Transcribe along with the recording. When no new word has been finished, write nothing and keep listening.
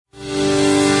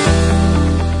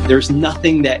There's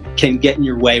nothing that can get in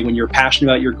your way when you're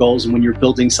passionate about your goals and when you're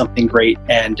building something great.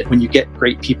 And when you get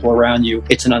great people around you,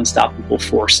 it's an unstoppable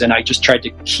force. And I just tried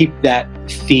to keep that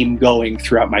theme going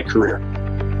throughout my career.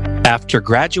 After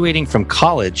graduating from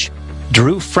college,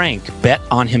 Drew Frank bet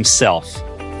on himself.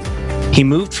 He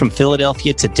moved from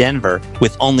Philadelphia to Denver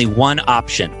with only one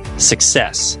option: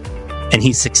 success. And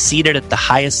he succeeded at the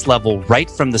highest level right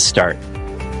from the start.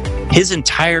 His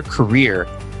entire career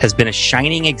has been a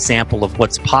shining example of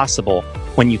what's possible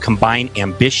when you combine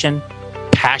ambition,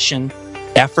 passion,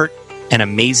 effort, and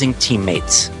amazing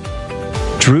teammates.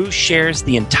 Drew shares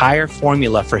the entire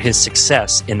formula for his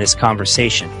success in this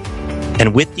conversation.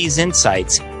 And with these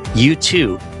insights, you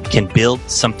too can build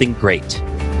something great.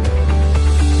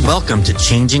 Welcome to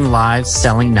Changing Lives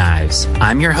Selling Knives.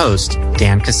 I'm your host,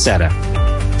 Dan Cassetta.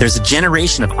 There's a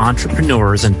generation of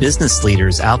entrepreneurs and business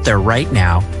leaders out there right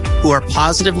now who are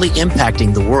positively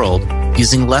impacting the world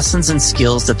using lessons and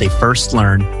skills that they first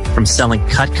learned from selling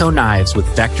Cutco knives with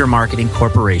Vector Marketing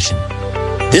Corporation.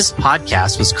 This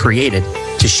podcast was created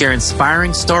to share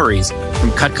inspiring stories from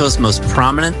Cutco's most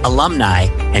prominent alumni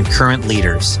and current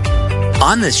leaders.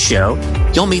 On this show,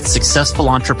 you'll meet successful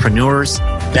entrepreneurs,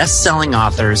 best-selling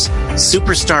authors,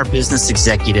 superstar business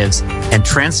executives, and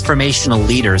transformational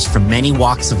leaders from many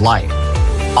walks of life.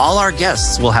 All our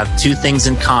guests will have two things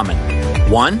in common.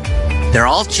 One, they're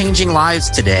all changing lives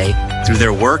today through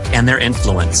their work and their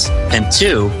influence. And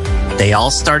two, they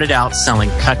all started out selling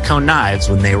Cutco knives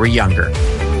when they were younger.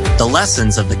 The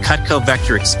lessons of the Cutco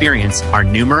Vector experience are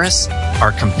numerous,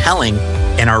 are compelling,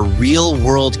 and are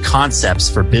real-world concepts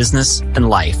for business and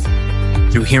life.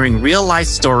 Through hearing real-life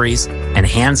stories and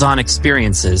hands-on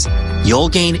experiences, you'll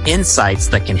gain insights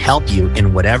that can help you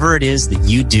in whatever it is that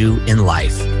you do in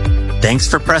life. Thanks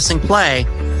for pressing play.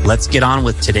 Let's get on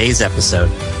with today's episode.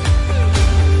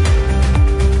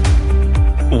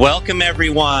 Welcome,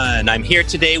 everyone. I'm here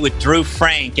today with Drew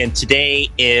Frank, and today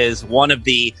is one of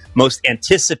the most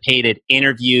anticipated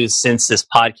interviews since this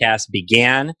podcast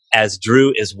began, as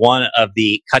Drew is one of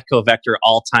the Cutco Vector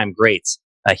all-time greats.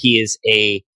 He is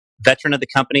a veteran of the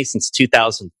company since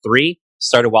 2003,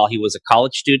 started while he was a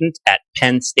college student at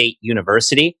Penn State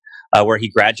University, where he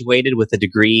graduated with a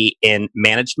degree in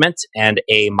management and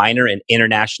a minor in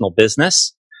international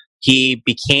business. He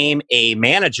became a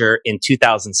manager in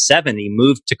 2007. He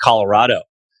moved to Colorado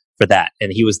for that,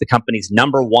 and he was the company's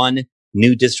number one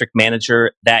new district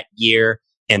manager that year.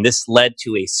 And this led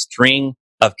to a string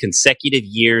of consecutive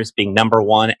years being number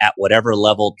one at whatever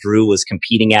level Drew was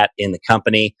competing at in the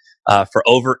company for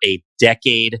over a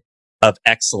decade of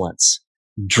excellence.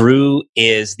 Drew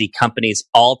is the company's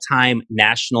all-time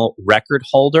national record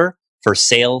holder for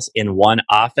sales in one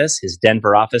office. His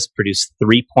Denver office produced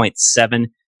 $3.7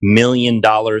 million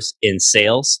in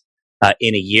sales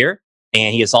in a year.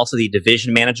 And he is also the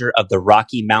division manager of the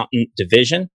Rocky Mountain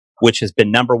Division, which has been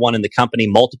number one in the company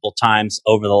multiple times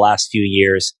over the last few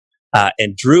years.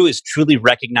 And Drew is truly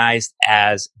recognized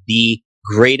as the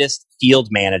greatest field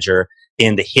manager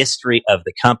in the history of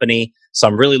the company. So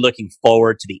I'm really looking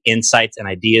forward to the insights and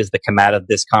ideas that come out of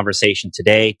this conversation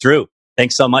today. Drew,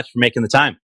 thanks so much for making the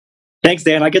time. Thanks,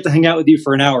 Dan. I get to hang out with you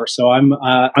for an hour, so I'm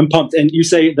pumped. And you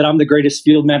say that I'm the greatest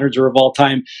field manager of all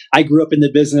time. I grew up in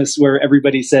the business where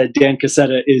everybody said Dan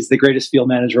Cassetta is the greatest field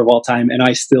manager of all time, and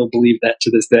I still believe that to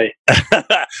this day.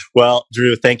 Well,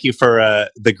 Drew, thank you for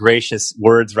the gracious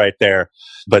words right there.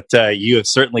 But you have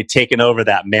certainly taken over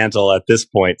that mantle at this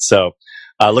point. So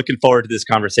looking forward to this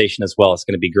conversation as well. It's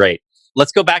going to be great.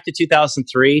 Let's go back to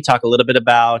 2003, talk a little bit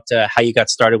about how you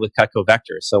got started with Cutco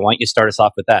Vector. So why don't you start us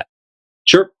off with that?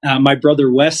 Sure. My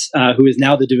brother Wes, who is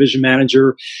now the division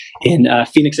manager in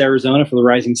Phoenix, Arizona for the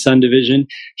Rising Sun division,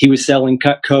 he was selling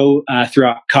Cutco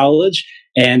throughout college.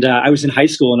 And I was in high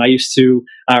school, and I used to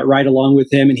ride along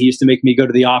with him, and he used to make me go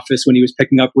to the office when he was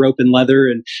picking up rope and leather.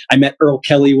 And I met Earl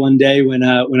Kelly one day when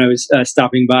I was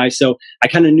stopping by. So I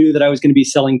kind of knew that I was going to be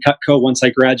selling Cutco once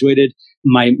I graduated.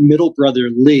 My middle brother,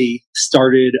 Lee,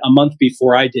 started a month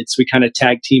before I did. So we kind of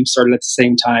tag team started at the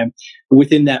same time.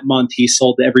 Within that month, he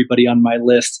sold to everybody on my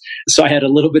list. So I had a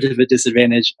little bit of a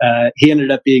disadvantage. He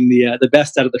ended up being the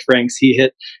best out of the Franks. He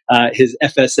hit his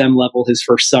FSM level his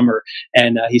first summer,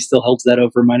 and he still holds that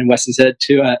over mine and Wes's head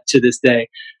to this day.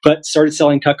 But started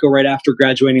selling Cutco right after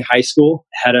graduating high school.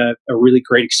 Had a really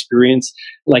great experience,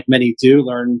 like many do.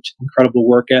 Learned incredible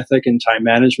work ethic and time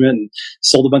management, and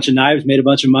sold a bunch of knives, made a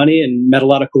bunch of money, and met a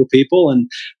lot of cool people.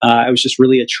 And I was just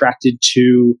really attracted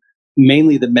to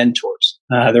mainly the mentors.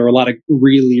 There were a lot of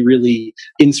really, really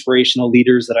inspirational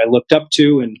leaders that I looked up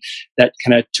to, and that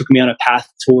kind of took me on a path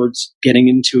towards getting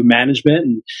into management,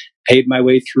 and paid my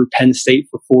way through Penn State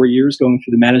for 4 years, going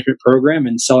through the management program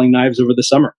and selling knives over the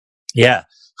summer. Yeah.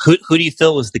 Who do you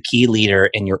feel was the key leader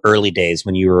in your early days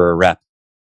when you were a rep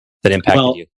that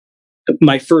impacted you?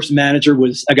 My first manager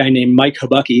was a guy named Mike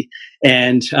Habucky,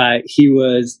 and he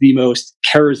was the most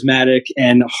charismatic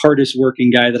and hardest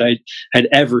working guy that I had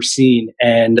ever seen.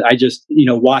 And I just,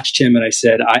 watched him, and I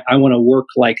said, I want to work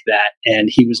like that. And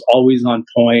he was always on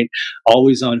point,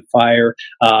 always on fire,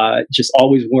 just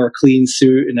always wore a clean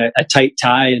suit and a tight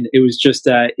tie. And it was just,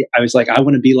 I was like, I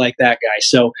want to be like that guy.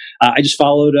 So I just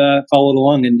followed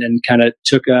along and kind of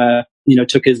took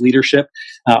his leadership.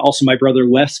 Also, my brother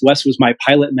Wes was my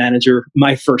pilot manager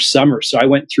my first summer. So I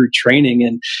went through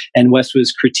training, and Wes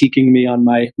was critiquing me on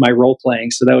my role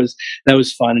playing. So that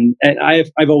was fun. And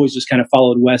I've always just kind of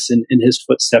followed Wes in his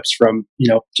footsteps from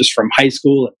high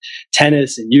school and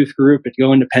tennis and youth group and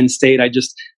going to Penn State. I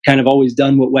just kind of always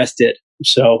done what Wes did.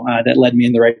 So that led me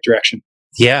in the right direction.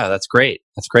 Yeah, that's great.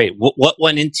 That's great. What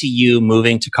went into you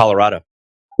moving to Colorado?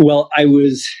 Well, I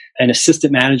was an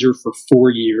assistant manager for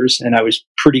 4 years, and I was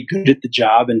pretty good at the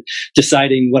job, and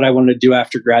deciding what I wanted to do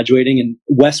after graduating. And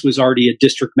Wes was already a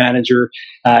district manager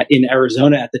in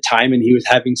Arizona at the time, and he was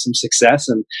having some success.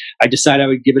 And I decided I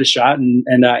would give it a shot,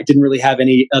 and I didn't really have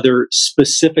any other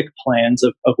specific plans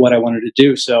of what I wanted to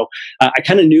do. So I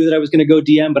kind of knew that I was going to go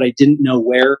DM, but I didn't know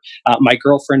where. My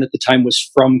girlfriend at the time was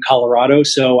from Colorado,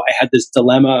 so I had this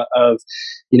dilemma of,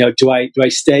 do I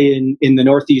stay in the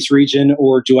Northeast region,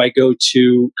 or do I go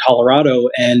to Colorado?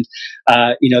 And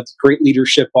great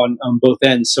leadership on both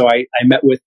ends. So I met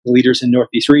with the leaders in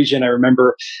Northeast region. I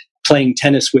remember playing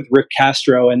tennis with Rick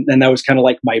Castro, and that was kind of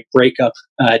like my breakup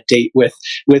date with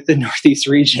the Northeast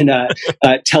region.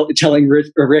 Telling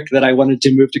Rick that I wanted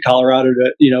to move to Colorado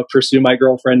to pursue my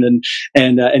girlfriend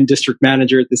and district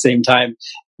manager at the same time.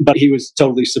 But he was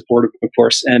totally supportive, of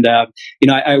course. And,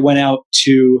 I went out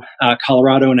to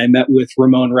Colorado, and I met with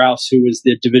Ramon Rouse, who was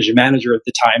the division manager at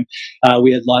the time.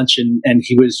 We had lunch, and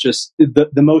he was just the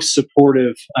most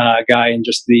supportive guy, and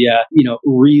just the,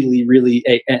 really, really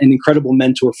an incredible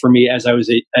mentor for me as I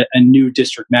was a new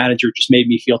district manager. Just made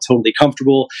me feel totally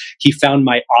comfortable. He found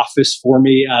my office for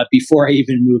me before I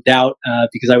even moved out,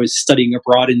 because I was studying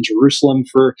abroad in Jerusalem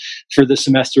for the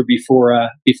semester before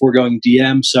going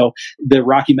DM. So the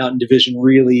Rocky Mountain Division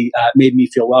really made me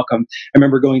feel welcome. I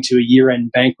remember going to a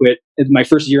year-end banquet, my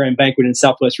first year-end banquet in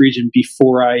Southwest region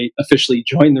before I officially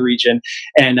joined the region,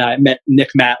 and I met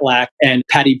Nick Matlack and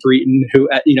Patty Breton, who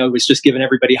was just giving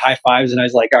everybody high fives, and I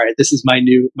was like, all right, this is my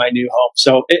new home.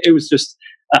 So it was just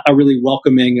a really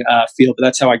welcoming feel. But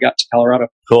that's how I got to Colorado.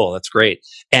 Cool, that's great.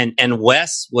 And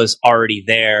Wes was already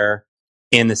there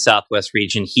in the Southwest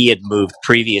region. He had moved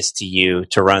previous to you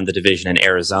to run the division in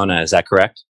Arizona. Is that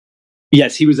correct?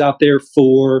 Yes, he was out there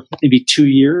for maybe 2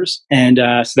 years, and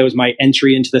so that was my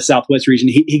entry into the Southwest region.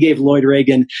 He gave Lloyd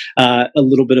Reagan a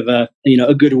little bit of a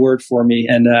good word for me,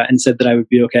 and said that I would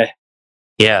be okay.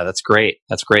 Yeah, that's great.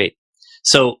 That's great.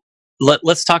 So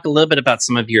let's talk a little bit about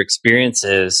some of your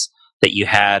experiences that you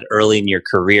had early in your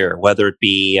career, whether it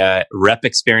be rep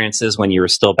experiences when you were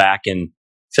still back in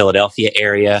Philadelphia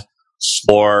area,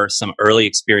 or some early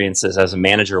experiences as a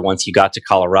manager once you got to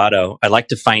Colorado. I'd like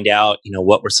to find out,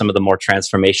 what were some of the more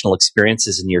transformational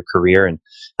experiences in your career, and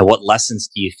what lessons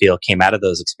do you feel came out of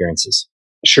those experiences?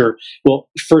 Sure. Well,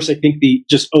 first, I think the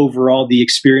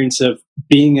experience of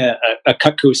being a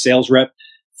Cutco sales rep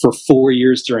for 4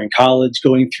 years during college,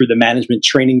 going through the management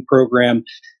training program,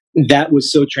 that was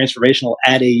so transformational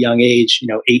at a young age,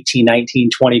 18, 19,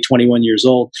 20, 21 years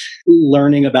old,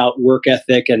 learning about work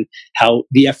ethic and how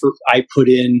the effort I put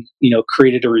in,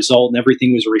 created a result, and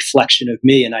everything was a reflection of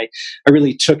me. And I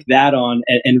really took that on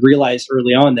and realized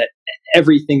early on that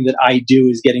everything that I do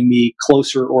is getting me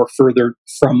closer or further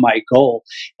from my goal.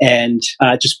 And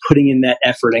just putting in that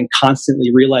effort and constantly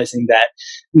realizing that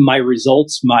my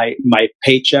results, my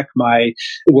paycheck,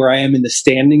 where I am in the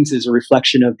standings is a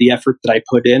reflection of the effort that I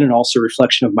put in, and also a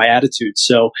reflection of my attitude.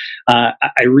 So I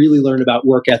really learned about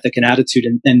work ethic and attitude,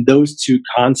 and those two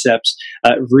concepts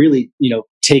really,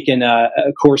 taken a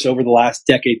course over the last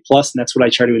decade plus, and that's what I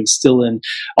try to instill in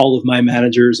all of my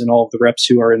managers and all of the reps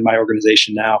who are in my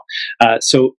organization now.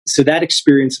 So that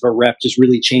experience of a rep just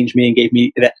really changed me and gave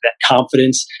me that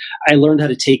confidence. I learned how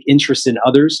to take interest in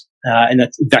others, and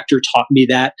that Vector taught me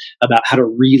that, about how to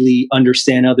really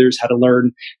understand others, how to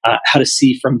learn how to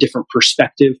see from different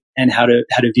perspective, and how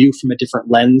to view from a different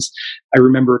lens. I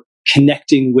remember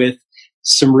connecting with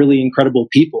some really incredible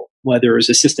people, whether as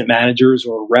assistant managers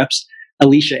or reps,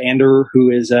 Alicia Ander, who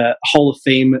is a Hall of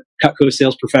Fame Cutco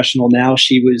sales professional now.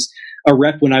 She was a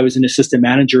rep when I was an assistant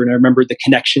manager, and I remember the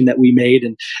connection that we made,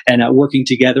 and working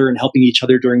together and helping each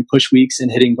other during push weeks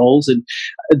and hitting goals. And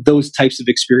those types of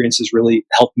experiences really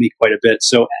helped me quite a bit.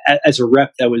 So as a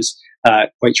rep, that was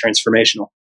quite transformational.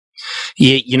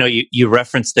 You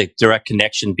referenced the direct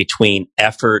connection between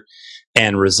effort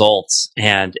and results,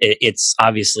 and it's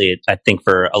obviously, I think,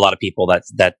 for a lot of people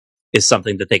that is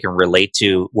something that they can relate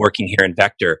to working here in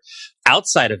Vector.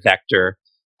 Outside of Vector,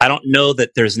 I don't know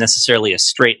that there's necessarily a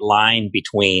straight line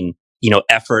between,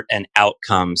 effort and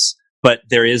outcomes, but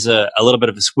there is a little bit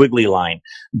of a squiggly line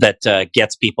that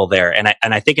gets people there. And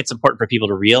I think it's important for people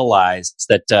to realize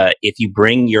that if you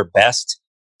bring your best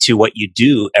to what you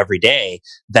do every day,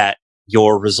 that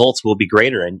your results will be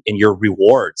greater and your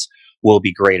rewards will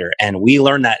be greater. And we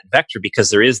learn that in Vector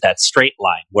because there is that straight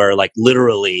line where, like,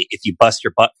 literally, if you bust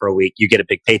your butt for a week, you get a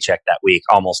big paycheck that week,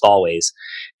 almost always.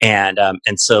 And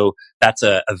so that's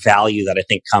a value that I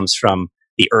think comes from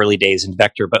the early days in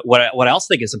Vector. But what I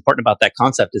also think is important about that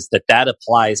concept is that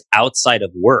applies outside of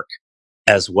work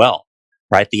as well,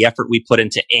 right? The effort we put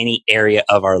into any area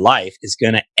of our life is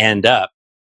going to end up,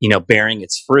 bearing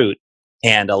its fruit.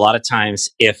 And a lot of times,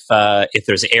 if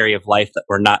there's an area of life that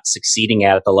we're not succeeding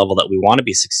at the level that we want to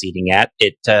be succeeding at,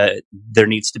 there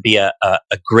needs to be a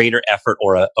greater effort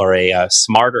or a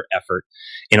smarter effort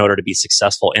in order to be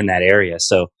successful in that area.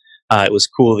 So it was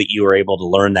cool that you were able to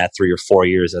learn that through your 4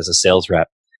 years as a sales rep.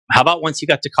 How about once you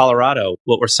got to Colorado?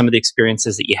 What were some of the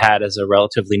experiences that you had as a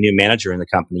relatively new manager in the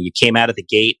company? You came out of the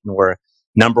gate and were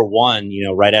number one,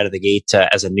 right out of the gate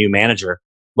as a new manager.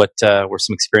 What were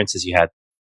some experiences you had?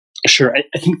 Sure.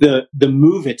 I think the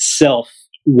move itself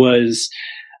was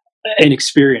an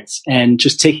experience, and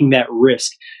just taking that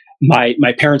risk.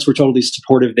 My parents were totally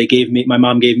supportive. My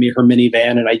mom gave me her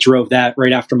minivan, and I drove that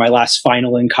right after my last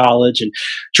final in college and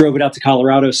drove it out to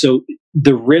Colorado. So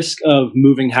the risk of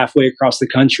moving halfway across the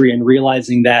country and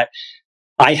realizing that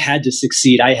I had to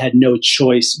succeed. I had no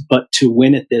choice but to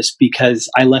win at this because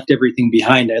I left everything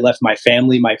behind. I left my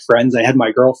family, my friends. I had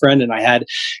my girlfriend, and I had,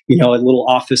 a little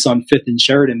office on 5th and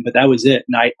Sheridan, but that was it.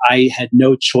 And I had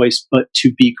no choice but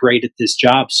to be great at this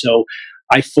job. So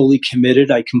I fully committed.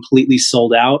 I completely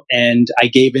sold out, and I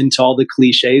gave in to all the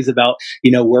cliches about,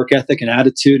 work ethic and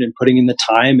attitude and putting in the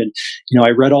time. And, I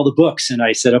read all the books, and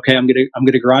I said, okay, I'm going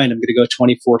to grind. I'm going to go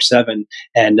 24/7.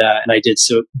 And I did.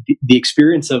 So the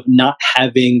experience of not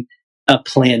having a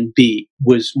plan B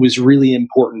was really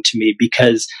important to me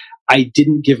because I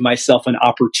didn't give myself an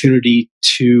opportunity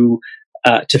to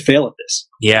fail at this.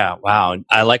 Yeah, wow.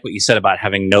 I like what you said about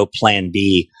having no plan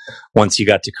B once you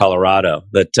got to Colorado,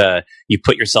 that you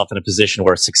put yourself in a position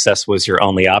where success was your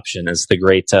only option, as the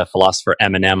great philosopher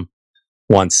Eminem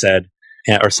once said,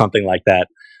 or something like that.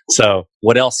 So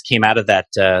what else came out of that,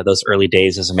 those early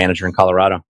days as a manager in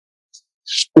Colorado?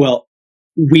 Well,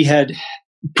 we had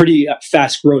pretty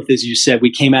fast growth, as you said.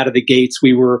 We came out of the gates.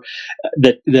 We were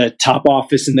the top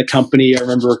office in the company. I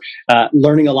remember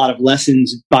learning a lot of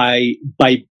lessons by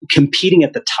competing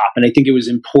at the top. And I think it was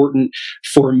important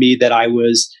for me that I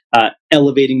was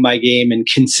elevating my game and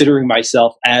considering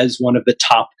myself as one of the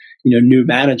top new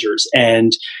managers.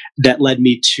 And that led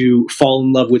me to fall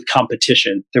in love with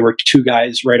competition. There were two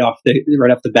guys right off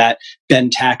the bat,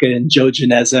 Ben Taka and Joe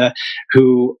Geneza,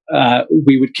 who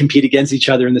we would compete against each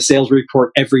other. And the sales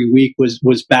report every week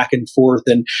was back and forth.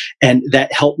 And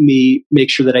that helped me make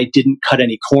sure that I didn't cut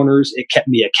any corners. It kept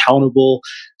me accountable.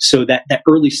 So that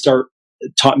early start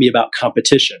taught me about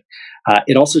competition.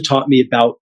 It also taught me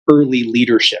about early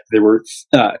leadership. There were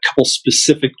a couple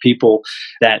specific people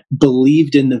that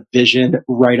believed in the vision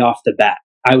right off the bat.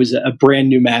 I was a brand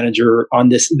new manager on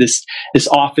this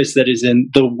office that is in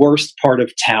the worst part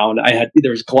of town.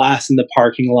 There was glass in the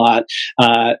parking lot,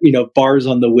 bars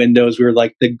on the windows. We were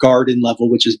like the garden level,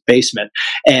 which is basement.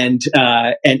 And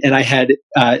I had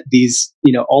these,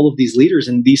 all of these leaders,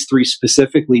 and these three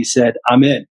specifically said, "I'm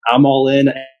in. I'm all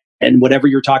in." And whatever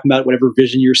you're talking about, whatever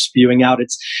vision you're spewing out,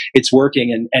 it's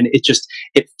working. And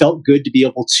it felt good to be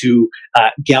able to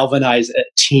galvanize a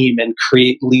team and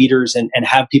create leaders and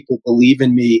have people believe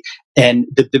in me. And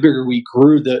the bigger we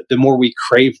grew, the more we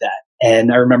craved that.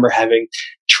 And I remember having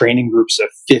training groups of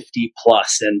 50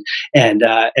 plus and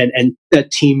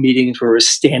team meetings where it was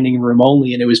standing room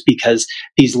only. And it was because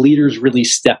these leaders really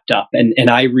stepped up, and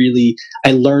I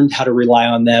learned how to rely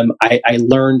on them. I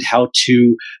learned how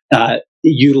to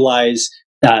utilize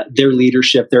their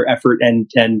leadership, their effort,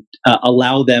 and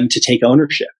allow them to take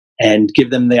ownership and give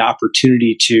them the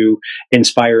opportunity to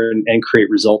inspire and create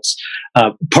results.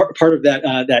 Part of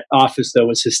that office though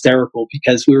was hysterical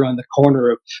because we were on the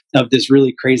corner of this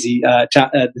really crazy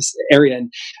this area,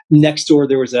 and next door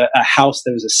there was a house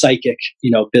that was a psychic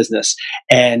business.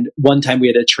 And one time we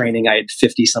had a training, I had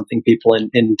 50 something people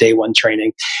in day one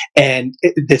training, and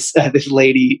this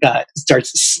lady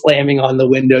starts slamming on the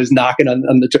windows, knocking on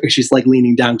the. She's like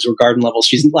leaning down because we're garden level.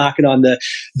 She's knocking on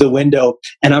the window,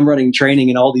 and I'm running training,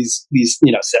 and all these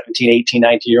 17, 18,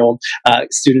 19-year-old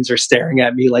students are staring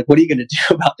at me like, what are you going to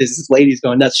do about this? This lady's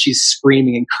going nuts. She's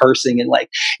screaming and cursing and like,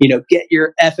 get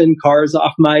your effing cars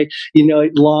off my,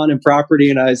 lawn and property.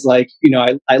 And I was like,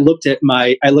 I looked at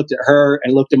her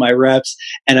and looked at my reps,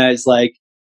 and I was like,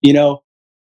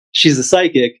 she's a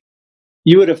psychic.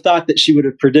 You would have thought that she would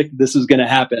have predicted this was going to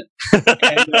happen.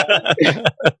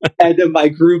 And then my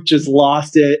group just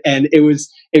lost it. And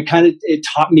it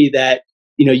taught me that,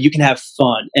 you can have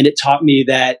fun. And it taught me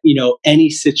that, any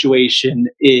situation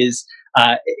is,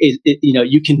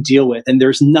 you can deal with, and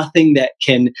there's nothing that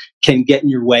can get in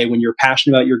your way when you're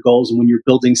passionate about your goals and when you're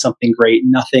building something great.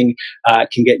 Nothing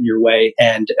can get in your way,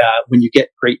 and when you get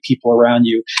great people around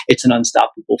you, it's an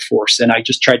unstoppable force. And I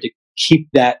just tried to keep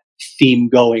that theme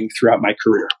going throughout my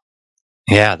career.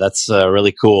 Yeah, that's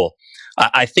really cool.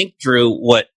 I think, Drew,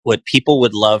 what people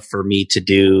would love for me to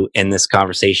do in this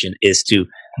conversation is to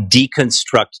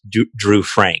deconstruct Drew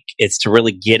Frank. It's to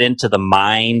really get into the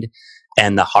mind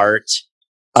and the heart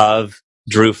of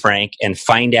Drew Frank and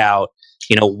find out,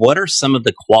 what are some of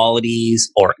the qualities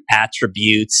or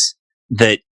attributes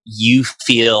that you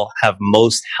feel have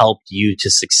most helped you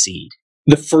to succeed?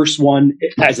 The first one,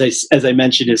 as I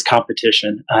mentioned, is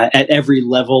competition. At every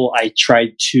level, I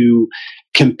tried to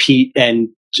compete and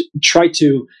try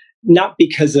to, not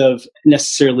because of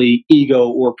necessarily ego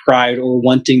or pride or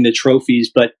wanting the trophies,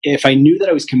 but if I knew that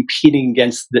I was competing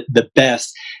against the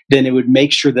best, then it would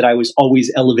make sure that I was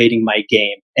always elevating my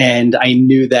game. And I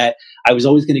knew that I was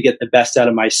always going to get the best out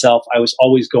of myself. I was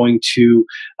always going to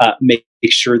make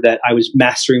sure that I was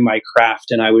mastering my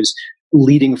craft and I was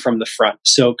leading from the front.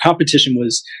 So competition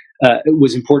was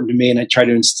important to me, and I try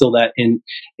to instill that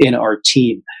in our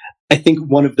team. I think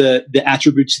one of the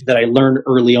attributes that I learned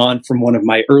early on from one of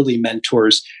my early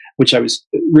mentors, which I was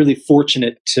really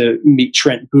fortunate to meet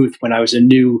Trent Booth when I was a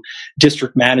new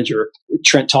district manager.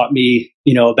 Trent taught me,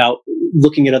 about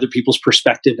looking at other people's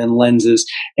perspective and lenses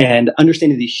and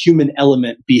understanding the human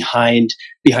element behind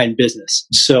business.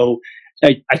 So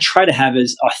I try to have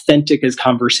as authentic as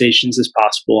conversations as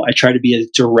possible. I try to be as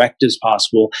direct as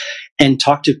possible and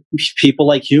talk to people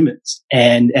like humans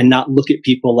and not look at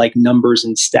people like numbers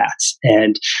and stats.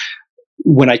 And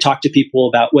when I talk to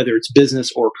people about whether it's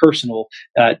business or personal,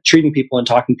 treating people and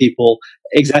talking to people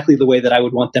exactly the way that I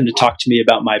would want them to talk to me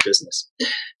about my business.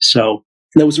 So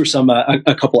those were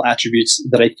a couple attributes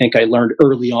that I think I learned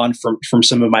early on from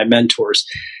some of my mentors.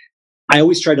 I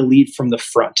always try to lead from the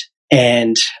front.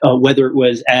 And whether it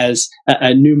was as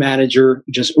a new manager,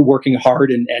 just working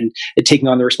hard and taking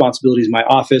on the responsibilities of my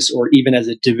office, or even as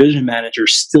a division manager,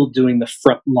 still doing the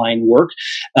frontline work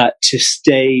to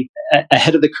stay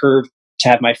ahead of the curve, to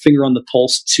have my finger on the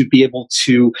pulse, to be able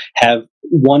to have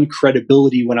one,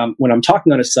 credibility when I'm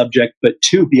talking on a subject, but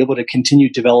two, be able to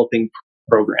continue developing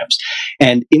programs.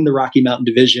 And in the Rocky Mountain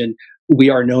Division, we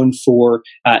are known for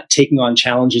taking on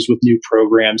challenges with new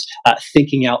programs,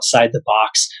 thinking outside the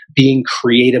box, being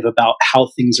creative about how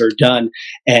things are done,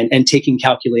 and taking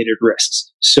calculated risks.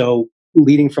 So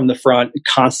leading from the front,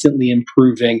 constantly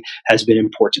improving has been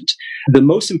important. The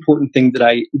most important thing that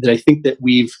I think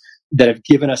that have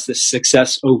given us this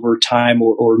success over time,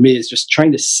 or me, is just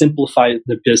trying to simplify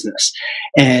the business.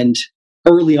 And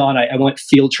early on, I went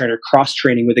field trainer, cross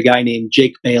training with a guy named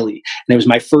Jake Bailey. And it was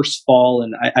my first fall,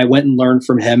 and I went and learned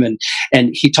from him. And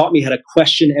he taught me how to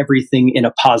question everything in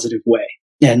a positive way.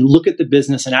 And look at the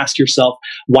business and ask yourself,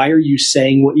 why are you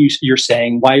saying what you're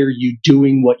saying? Why are you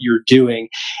doing what you're doing?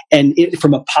 And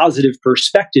from a positive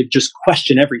perspective, just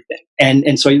question everything.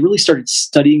 And so I really started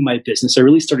studying my business. I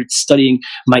really started studying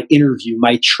my interview,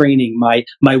 my training,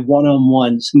 my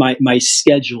one-on-ones, my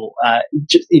schedule,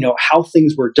 how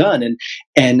things were done.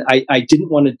 And I didn't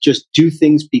want to just do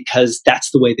things because that's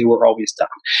the way they were always done.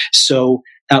 So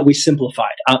we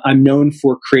simplified. I'm known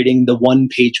for creating the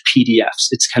one-page PDFs.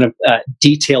 It's kind of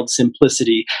detailed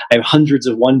simplicity. I have hundreds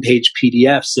of one-page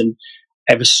PDFs, and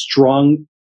I have a strong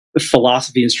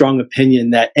philosophy and strong opinion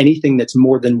that anything that's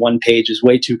more than one page is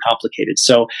way too complicated.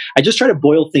 So I just try to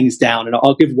boil things down, and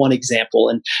I'll give one example.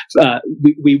 And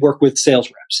we work with sales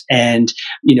reps, and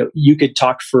you could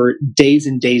talk for days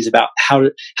and days about how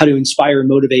to inspire,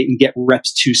 motivate, and get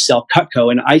reps to sell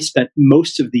Cutco. And I spent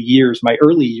most of the years, my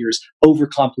early years,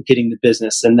 overcomplicating the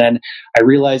business. And then I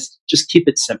realized just keep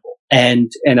it simple.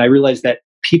 And I realized that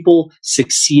people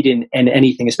succeed in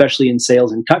anything, especially in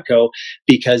sales and Cutco,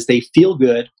 because they feel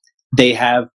good, they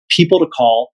have people to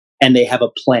call, and they have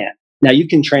a plan. Now you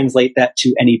can translate that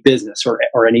to any business or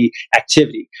any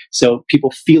activity. So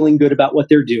people feeling good about what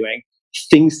they're doing,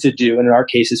 things to do, and in our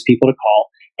case is people to call,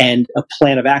 and a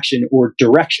plan of action or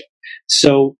direction.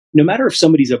 So no matter if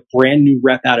somebody's a brand new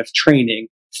rep out of training,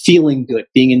 feeling good,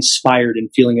 being inspired and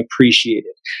feeling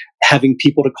appreciated, having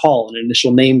people to call, an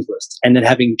initial names list, and then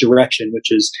having direction,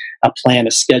 which is a plan,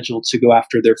 a schedule to go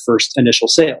after their first initial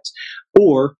sales.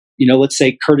 Or, let's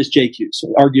say Curtis J.Q.'s,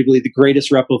 arguably the greatest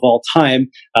rep of all time,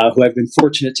 who I've been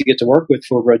fortunate to get to work with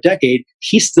for over a decade.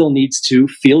 He still needs to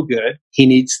feel good. He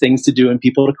needs things to do and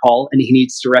people to call, and he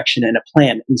needs direction and a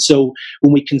plan. And so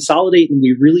when we consolidate and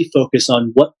we really focus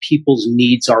on what people's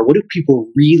needs are, what do people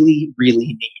really, really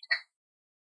need?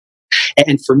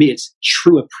 And for me, it's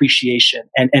true appreciation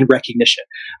and recognition,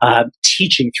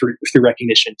 teaching through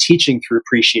recognition, teaching through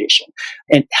appreciation,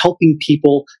 and helping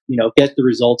people, get the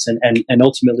results and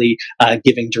ultimately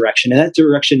giving direction. And that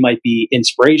direction might be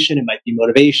inspiration, it might be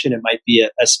motivation, it might be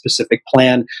a specific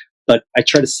plan. But I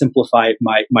try to simplify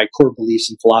my core beliefs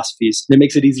and philosophies, and it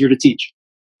makes it easier to teach.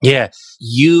 Yeah,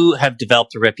 you have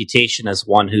developed a reputation as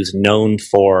one who's known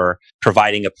for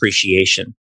providing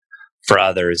appreciation for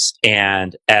others,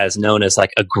 and as known as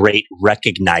like a great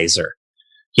recognizer.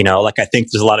 I think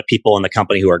there's a lot of people in the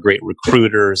company who are great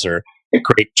recruiters or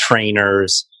great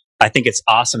trainers. I think it's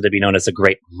awesome to be known as a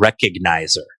great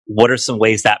recognizer. What are some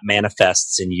ways that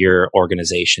manifests in your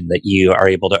organization that you are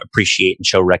able to appreciate and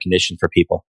show recognition for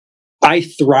people? I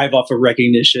thrive off of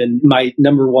recognition. My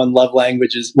number one love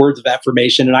language is words of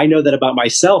affirmation. And I know that about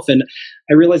myself. And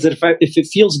I realize that if it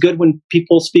feels good when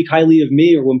people speak highly of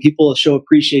me or when people show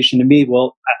appreciation to me,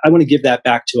 well, I want to give that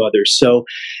back to others. So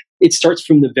it starts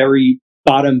from the very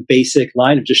bottom basic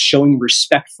line of just showing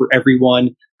respect for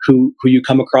everyone who you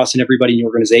come across and everybody in your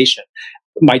organization.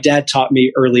 My dad taught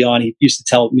me early on, he used to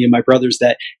tell me and my brothers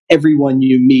that everyone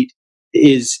you meet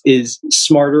is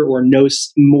smarter or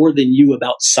knows more than you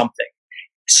about something.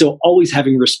 So always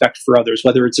having respect for others,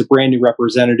 whether it's a brand new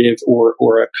representative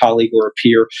or a colleague or a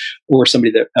peer or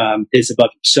somebody that is above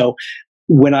you. So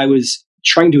when I was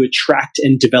trying to attract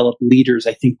and develop leaders,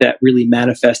 I think that really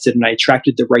manifested, and I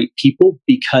attracted the right people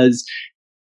because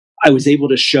I was able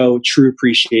to show true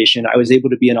appreciation. I was able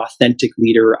to be an authentic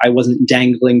leader. I wasn't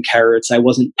dangling carrots. I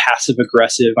wasn't passive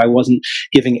aggressive. I wasn't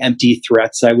giving empty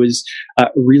threats. I was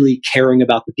really caring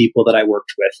about the people that I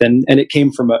worked with, and it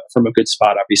came from a good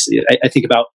spot. Obviously, I think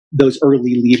about those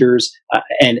early leaders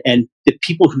and the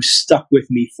people who stuck with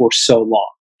me for so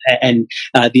long. And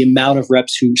the amount of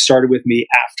reps who started with me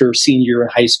after senior year in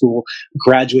high school,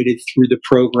 graduated through the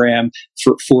program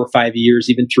for 4 or 5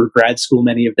 years, even through grad school,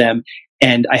 many of them.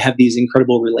 And I have these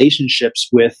incredible relationships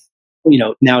with,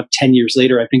 now 10 years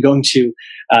later, I've been going to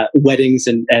weddings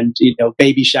and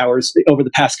baby showers over the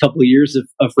past couple of years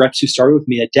of reps who started with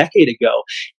me a decade ago.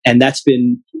 And that's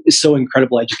been so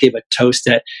incredible. I just gave a toast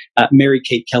at Mary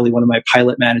Kate Kelly, one of my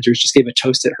pilot managers, just gave a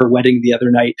toast at her wedding the other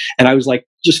night. And I was like,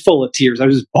 just full of tears. I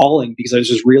was bawling because I was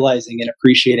just realizing and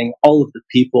appreciating all of the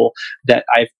people that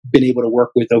I've been able to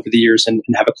work with over the years and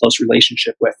have a close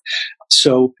relationship with.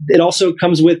 So it also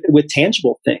comes with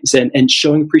tangible things and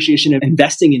showing appreciation and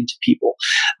investing into people,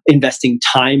 investing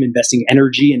time, investing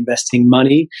energy, investing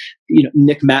money.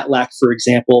 Nick Matlack, for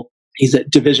example, he's a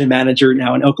division manager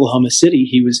now in Oklahoma City.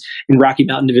 He was in Rocky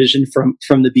Mountain Division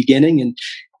from the beginning. And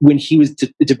when he was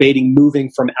debating moving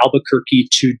from Albuquerque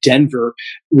to Denver,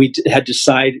 we had to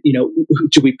decide,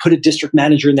 do we put a district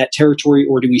manager in that territory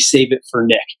or do we save it for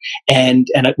Nick? And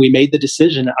we made the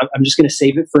decision, I'm just going to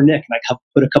save it for Nick. And I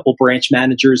put a couple branch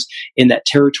managers in that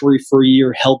territory for a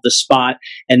year, held the spot,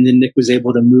 and then Nick was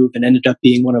able to move and ended up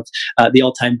being one of the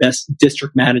all-time best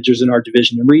district managers in our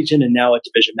division and region, and now a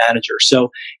division manager. So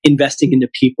investing into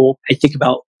people, I think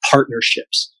about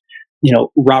partnerships.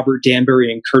 Robert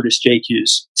Danbury and Curtis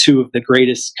J.Q.'s, two of the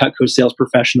greatest Cutco sales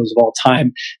professionals of all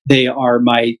time. They are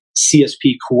my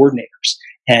CSP coordinators.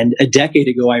 And a decade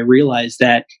ago, I realized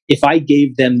that if I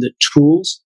gave them the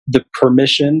tools, the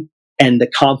permission, and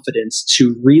the confidence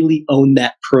to really own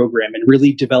that program and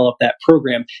really develop that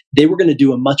program, they were going to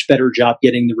do a much better job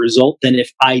getting the result than if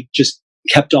I just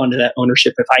kept on to that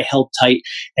ownership, if I held tight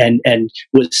and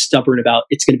was stubborn about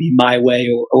it's going to be my way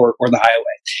or the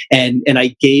highway. And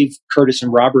I gave Curtis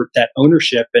and Robert that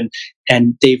ownership,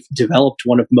 and they've developed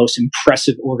one of the most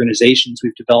impressive organizations.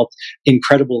 We've developed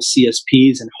incredible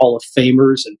CSPs and Hall of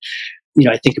Famers. And,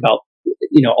 I think about,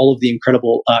 all of the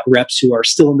incredible reps who are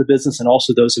still in the business, and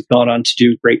also those who've gone on to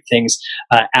do great things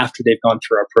after they've gone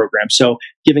through our program. So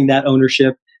giving that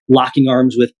ownership, locking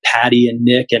arms with Patty and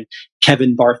Nick and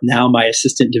Kevin Barth, now my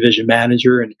assistant division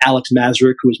manager, and Alex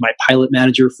Mazurek, who was my pilot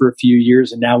manager for a few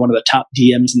years and now one of the top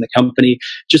DMs in the company.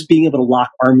 Just being able to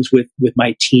lock arms with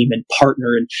my team and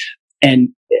partner and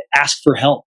ask for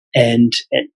help and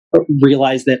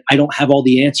realize that I don't have all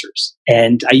the answers.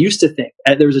 And I used to think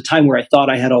there was a time where I thought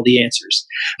I had all the answers,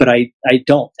 but I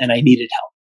don't, and I needed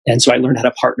help. And so I learned how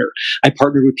to partner. I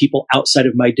partnered with people outside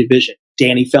of my division.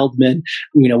 Danny Feldman,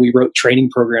 we wrote training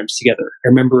programs together. I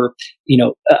remember,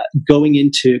 going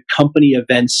into company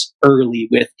events early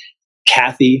with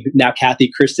Kathy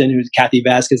Kristen, who was Kathy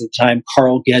Vasquez at the time,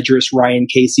 Carl Gedris, Ryan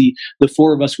Casey. The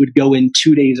four of us would go in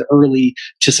 2 days early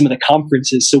to some of the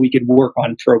conferences so we could work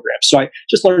on programs. So I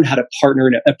just learned how to partner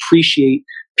and appreciate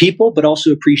people, but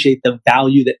also appreciate the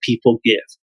value that people give.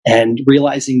 And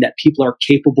realizing that people are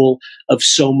capable of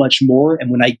so much more.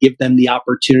 And when I give them the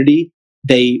opportunity,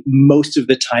 they most of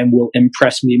the time will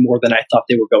impress me more than I thought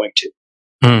they were going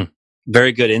to.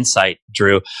 Very good insight,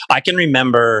 Drew. I can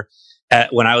remember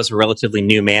when I was a relatively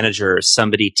new manager,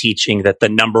 somebody teaching that the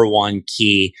number one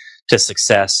key to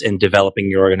success in developing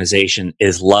your organization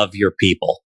is love your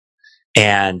people,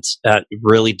 and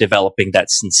really developing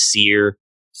that sincere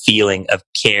feeling of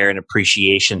care and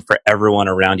appreciation for everyone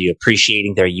around you,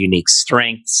 appreciating their unique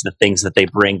strengths, the things that they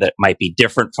bring that might be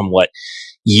different from what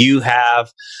you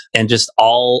have, and just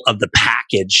all of the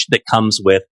package that comes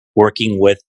with working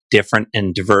with different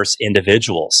and diverse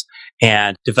individuals,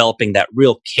 and developing that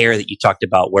real care that you talked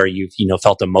about, where you've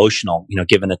felt emotional,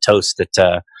 given a toast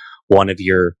at one of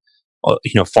your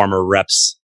former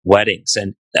reps' weddings.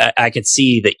 And I could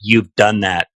see that you've done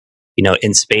that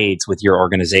in spades with your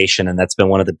organization. And that's been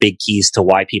one of the big keys to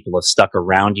why people have stuck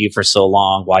around you for so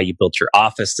long, why you built your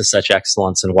office to such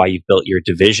excellence, and why you've built your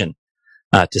division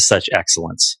to such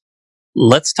excellence.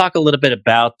 Let's talk a little bit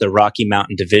about the Rocky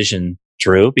Mountain Division,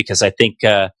 Drew, because I think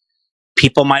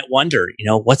people might wonder,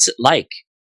 what's it like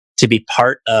to be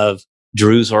part of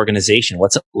Drew's organization?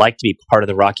 What's it like to be part of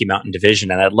the Rocky Mountain Division?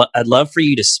 And I'd love for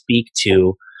you to speak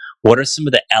to what are some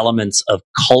of the elements of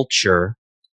culture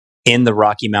in the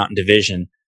Rocky Mountain Division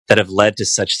that have led to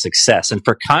such success. And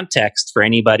for context, for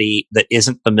anybody that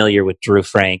isn't familiar with Drew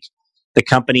Frank, the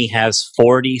company has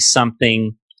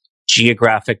 40-something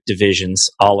geographic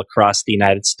divisions all across the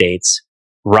United States.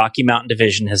 Rocky Mountain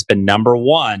Division has been number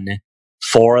one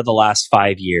for the last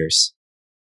 5 years.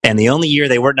 And the only year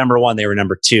they weren't number one, they were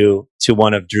number two, to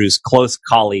one of Drew's close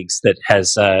colleagues that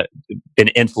has been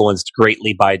influenced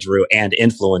greatly by Drew and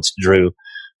influenced Drew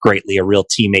greatly, a real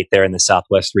teammate there in the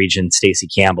Southwest region, Stacy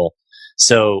Campbell.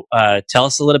 So tell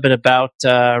us a little bit about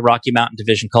Rocky Mountain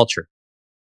Division culture.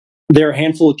 There are a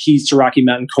handful of keys to Rocky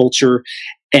Mountain culture,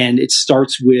 and it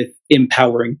starts with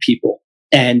empowering people.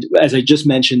 And as I just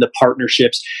mentioned, the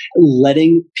partnerships,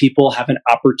 letting people have an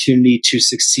opportunity to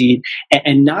succeed,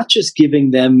 and not just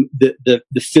giving them the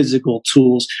physical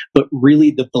tools, but really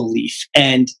the belief.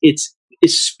 And it's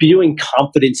spewing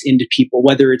confidence into people,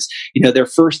 whether it's, their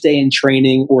first day in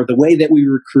training or the way that we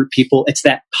recruit people. It's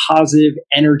that positive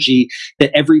energy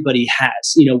that everybody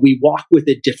has. We walk with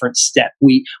a different step.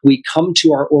 We come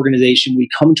to our organization, we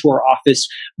come to our office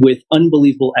with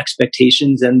unbelievable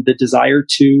expectations and the desire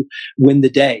to win the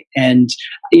day. And,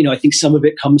 I think some of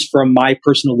it comes from my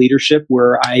personal leadership,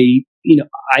 where I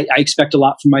expect a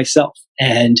lot from myself,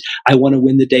 and I want to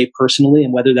win the day personally.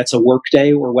 And whether that's a work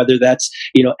day or whether that's,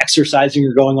 exercising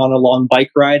or going on a long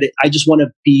bike ride, I just want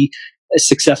to be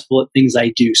successful at things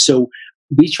I do. So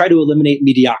we try to eliminate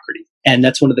mediocrity. And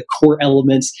that's one of the core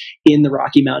elements in the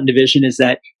Rocky Mountain Division, is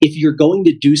that if you're going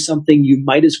to do something, you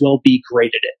might as well be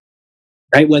great at it.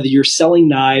 Right? Whether you're selling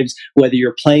knives, whether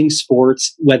you're playing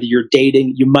sports, whether you're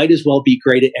dating, you might as well be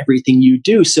great at everything you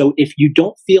do. So if you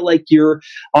don't feel like you're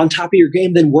on top of your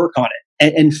game, then work on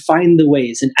it and find the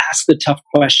ways and ask the tough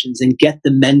questions and get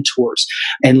the mentors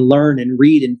and learn and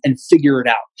read and figure it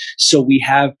out. So we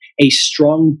have a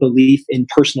strong belief in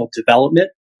personal development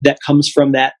that comes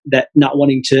from that not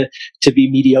wanting to be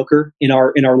mediocre in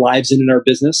our lives and in our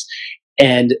business.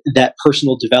 And that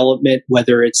personal development,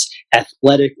 whether it's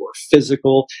athletic or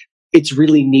physical, it's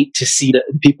really neat to see the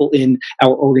people in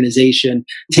our organization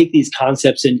take these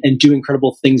concepts and do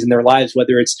incredible things in their lives,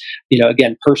 whether it's,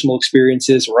 again, personal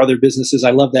experiences or other businesses.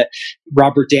 I love that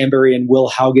Robert Danbury and Will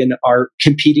Haugen are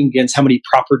competing against how many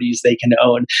properties they can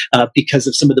own because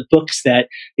of some of the books that,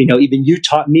 even you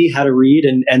taught me how to read.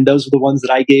 And those are the ones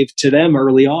that I gave to them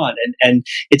early on. And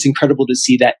it's incredible to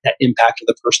see that impact of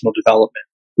the personal development.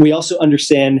 We also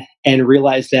understand and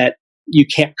realize that you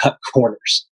can't cut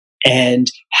corners. And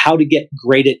how to get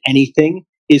great at anything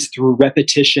is through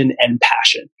repetition and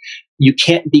passion. You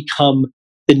can't become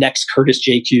the next Curtis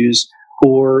Jacques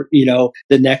or,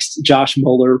 the next Josh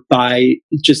Mueller by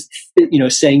just,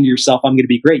 saying to yourself, I'm going to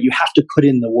be great. You have to put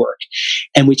in the work.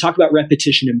 And we talk about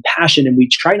repetition and passion, and we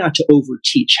try not to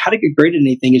overteach. How to get great at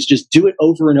anything is just do it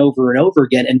over and over and over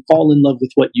again and fall in love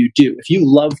with what you do. If you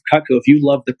love Cutco, if you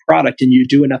love the product and you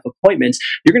do enough appointments,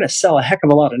 you're going to sell a heck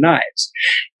of a lot of knives.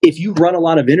 If you run a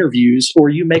lot of interviews or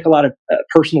you make a lot of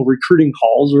personal recruiting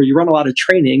calls or you run a lot of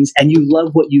trainings and you love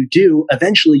what you do,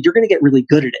 eventually you're going to get really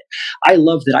good at it. I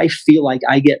love that I feel like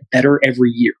I get better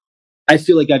every year. I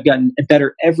feel like I've gotten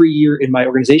better every year in my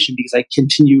organization because I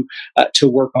continue to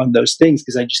work on those things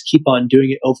because I just keep on doing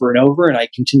it over and over and I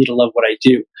continue to love what I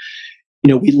do.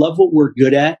 We love what we're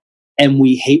good at and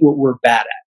we hate what we're bad at.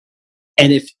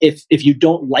 And if you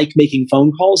don't like making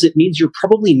phone calls, it means you're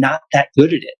probably not that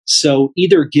good at it. So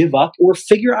either give up or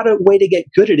figure out a way to get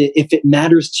good at it if it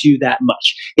matters to you that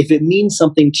much. If it means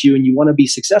something to you and you want to be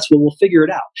successful, we'll figure it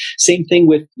out. Same thing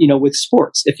with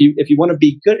sports. If you want to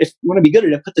be good, at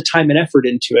it, put the time and effort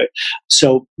into it.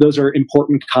 So those are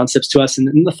important concepts to us. And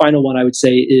then the final one I would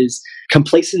say is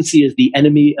complacency is the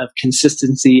enemy of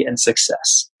consistency and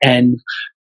success. And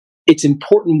it's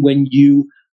important when you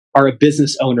are a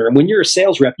business owner. And when you're a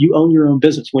sales rep, you own your own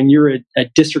business. When you're a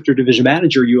district or division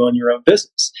manager, you own your own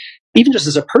business. Even just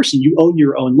as a person, you own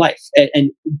your own life.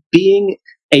 And being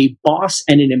a boss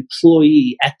and an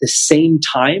employee at the same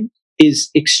time is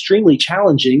extremely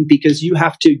challenging because you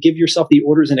have to give yourself the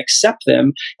orders and accept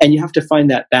them, and you have to find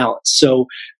that balance. So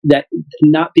that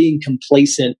not being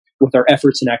complacent with our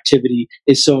efforts and activity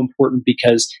is so important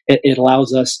because it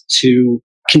allows us to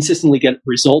consistently get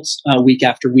results week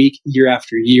after week, year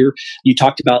after year. You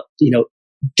talked about,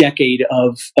 decade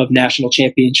of national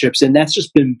championships, and that's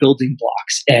just been building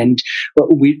blocks. And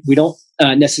we don't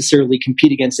necessarily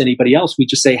compete against anybody else. We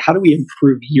just say, how do we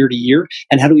improve year to year,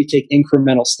 and how do we take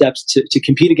incremental steps to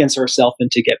compete against ourselves and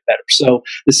to get better? So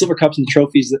the Silver Cups and the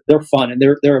trophies, they're fun and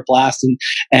they're a blast,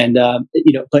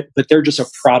 but they're just a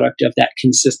product of that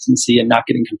consistency and not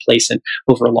getting complacent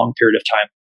over a long period of time.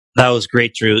 That was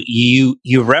great, Drew.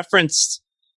 You referenced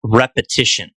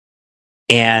repetition.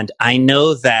 And I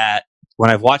know that when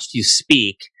I've watched you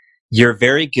speak, you're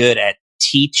very good at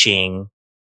teaching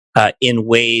in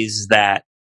ways that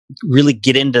really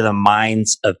get into the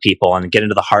minds of people and get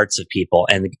into the hearts of people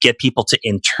and get people to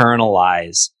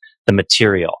internalize the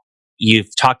material.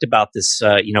 You've talked about this,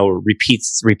 repeat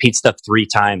stuff 3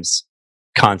 times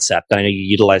concept. I know you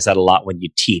utilize that a lot when you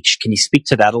teach. Can you speak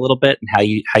to that a little bit and how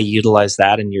you utilize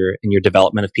that in your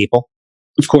development of people?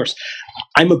 Of course.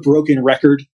 I'm a broken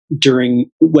record during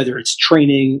whether it's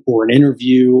training or an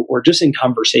interview or just in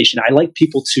conversation. I like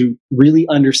people to really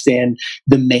understand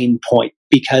the main point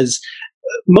because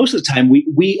most of the time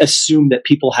we assume that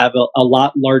people have a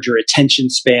lot larger attention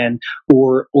span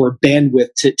or bandwidth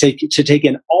to take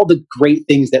in all the great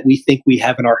things that we think we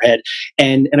have in our head.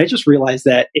 And I just realized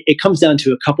that it comes down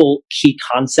to a couple key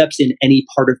concepts in any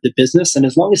part of the business. And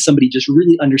as long as somebody just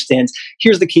really understands,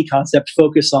 here's the key concept,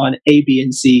 focus on A, B,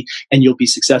 and C, and you'll be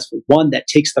successful. One, that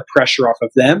takes the pressure off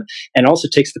of them and also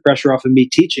takes the pressure off of me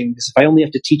teaching. Because if I only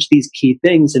have to teach these key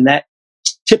things and that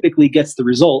typically gets the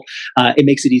result, it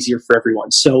makes it easier for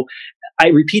everyone. So I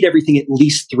repeat everything at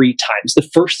least 3 times. The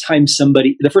first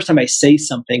time I say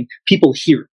something, people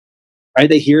hear it, right?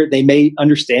 They hear it. They may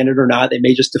understand it or not. They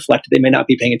may just deflect it. They may not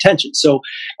be paying attention. So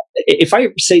if I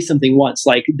say something once,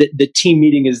 like the team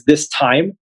meeting is this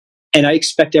time, and I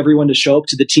expect everyone to show up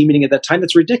to the team meeting at that time,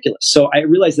 that's ridiculous. So I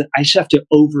realize that I just have to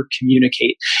over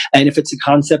communicate. And if it's a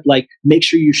concept like make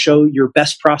sure you show your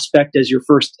best prospect as your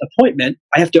first appointment,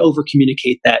 I have to over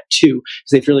communicate that too,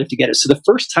 because they really have to get it. So the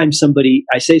first time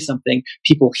I say something,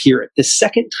 people hear it. The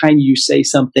second time you say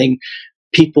something,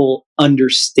 people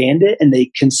understand it and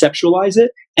they conceptualize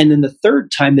it. And then the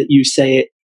third time that you say it,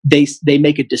 they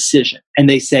make a decision and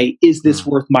they say, is this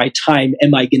worth my time?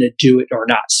 Am I going to do it or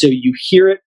not? So you hear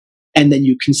it, and then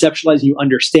you conceptualize and you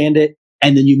understand it,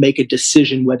 and then you make a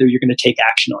decision whether you're going to take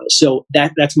action on it. So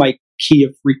that's my key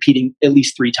of repeating at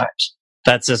least 3 times.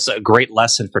 That's just a great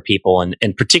lesson for people, and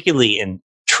particularly in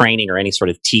training or any sort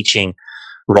of teaching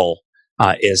role.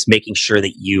 is making sure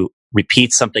that you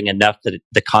repeat something enough that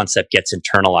the concept gets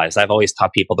internalized. I've always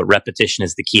taught people that repetition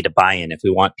is the key to buy-in. If we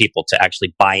want people to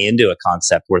actually buy into a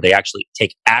concept where they actually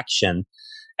take action,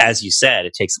 as you said,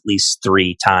 it takes at least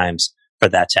 3 times for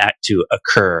that to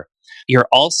occur. You're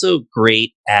also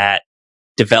great at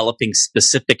developing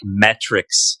specific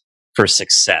metrics for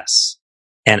success.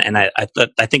 And I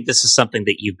think this is something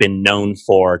that you've been known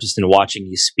for just in watching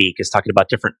you speak, is talking about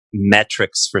different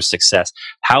metrics for success.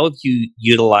 How have you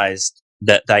utilized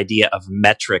the idea of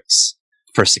metrics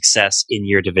for success in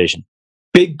your division?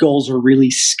 Big goals are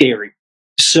really scary.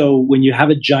 So when you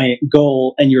have a giant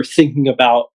goal and you're thinking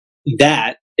about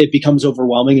that, it becomes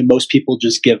overwhelming and most people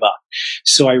just give up.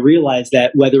 So I realized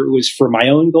that whether it was for my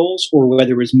own goals or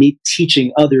whether it was me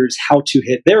teaching others how to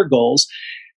hit their goals,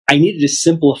 I needed to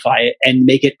simplify it and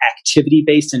make it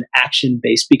activity-based and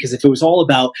action-based, because if it was all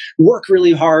about work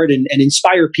really hard and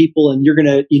inspire people and you're going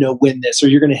to, win this or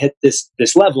you're going to hit this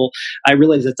level, I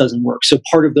realized that doesn't work. So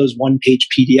part of those one-page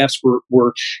PDFs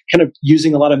were kind of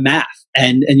using a lot of math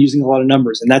and using a lot of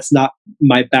numbers. And that's not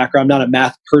my background. I'm not a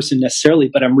math person necessarily,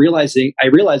 but I realized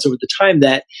over the time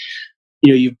that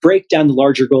you break down the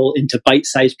larger goal into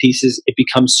bite-sized pieces, it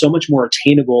becomes so much more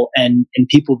attainable and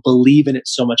people believe in it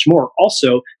so much more.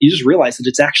 Also, you just realize that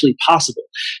it's actually possible.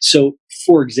 So,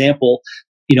 for example,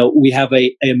 we have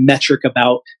a metric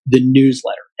about the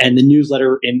newsletter, and the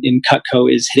newsletter in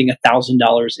Cutco is hitting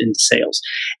 $1,000 in sales.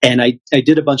 And I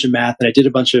did a bunch of math and I did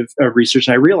a bunch of research,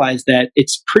 and I realized that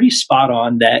it's pretty spot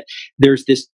on that there's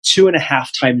this 2.5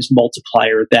 times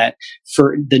multiplier that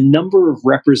for the number of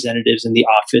representatives in the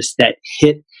office that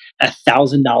hit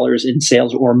 $1,000 in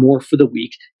sales or more for the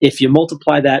week. If you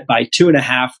multiply that by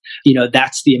 2.5,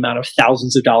 that's the amount of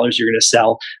thousands of dollars you're going to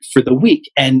sell for the week.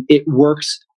 And it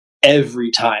works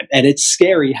every time. And it's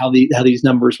scary how these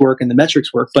numbers work and the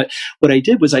metrics work. But what I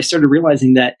did was I started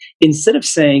realizing that instead of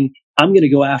saying, I'm going to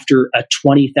go after a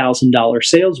 $20,000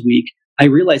 sales week, I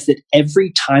realized that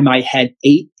every time I had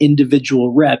 8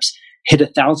 individual reps hit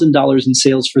 $1,000 in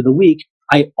sales for the week,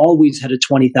 I always had a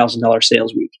 $20,000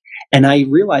 sales week. And I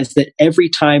realized that every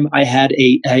time I had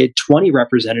 20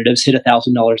 representatives hit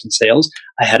 $1,000 in sales,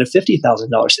 I had a $50,000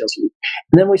 sales week.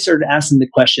 And then we started asking the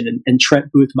question, and Trent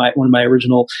Booth, one of my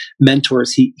original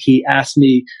mentors, he asked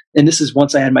me, and this is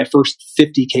once I had my first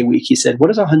 50K week, he said, what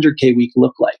does a 100K week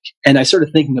look like? And I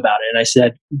started thinking about it, and I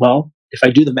said, well, if I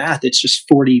do the math, it's just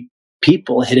 40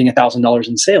 people hitting $1,000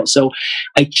 in sales. So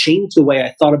I changed the way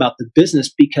I thought about the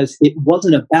business, because it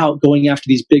wasn't about going after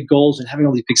these big goals and having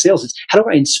all these big sales. It's how do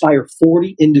I inspire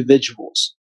 40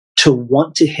 individuals to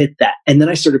want to hit that? And then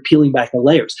I started peeling back the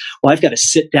layers. Well, I've got to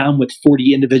sit down with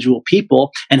 40 individual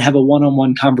people and have a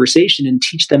one-on-one conversation and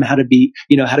teach them how to be,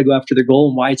 how to go after their goal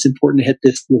and why it's important to hit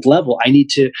this level. I need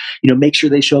to, make sure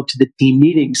they show up to the team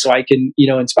meeting so I can,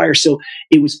 inspire. So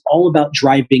it was all about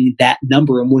driving that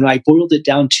number. And when I boiled it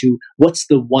down to what's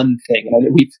the one thing,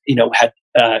 and we've, had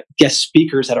guest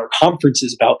speakers at our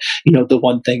conferences about, the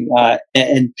one thing.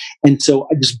 And so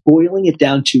I'm just boiling it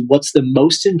down to what's the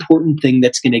most important thing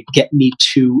that's going to get me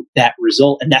to that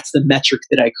result. And that's the metric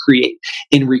that I create.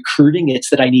 In recruiting, it's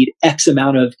that I need X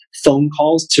amount of phone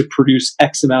calls to produce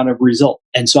X amount of result.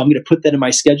 And so I'm going to put that in my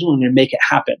schedule and I'm going to make it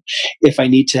happen. If I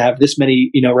need to have this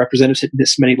many, representatives at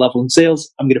this many level in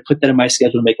sales, I'm going to put that in my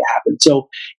schedule and make it happen. So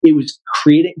it was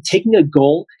taking a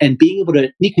goal and being able to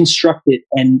deconstruct it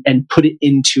and put it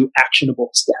into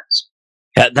actionable steps.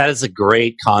 That is a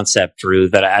great concept, Drew,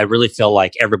 that I really feel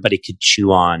like everybody could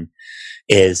chew on,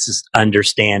 is just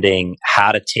understanding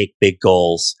how to take big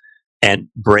goals and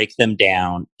break them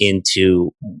down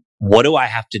into what do I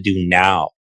have to do now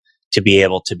to be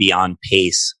able to be on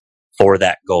pace for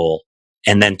that goal,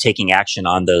 and then taking action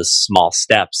on those small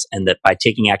steps. And that by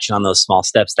taking action on those small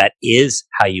steps, that is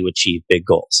how you achieve big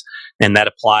goals. And that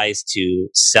applies to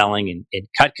selling in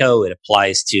Cutco. It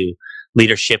applies to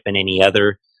leadership in any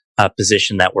other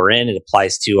position that we're in. It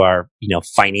applies to our,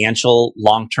 financial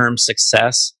long-term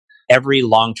success. Every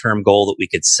long-term goal that we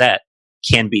could set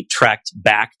can be tracked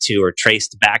back to or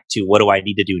traced back to what do I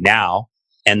need to do now?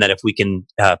 And that if we can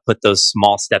put those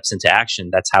small steps into action,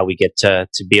 that's how we get to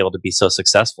be able to be so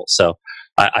successful. So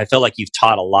I feel like you've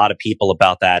taught a lot of people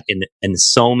about that in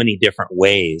so many different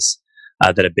ways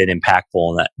that have been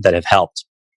impactful and that have helped.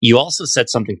 You also said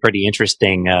something pretty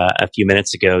interesting a few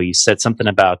minutes ago. You said something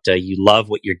about you love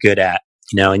what you're good at,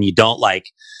 and you don't like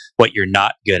what you're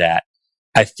not good at.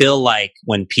 I feel like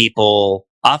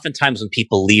oftentimes when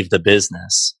people leave the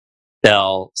business,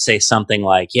 they'll say something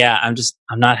like, yeah, I'm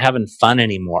not having fun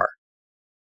anymore.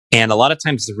 And a lot of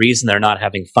times the reason they're not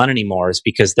having fun anymore is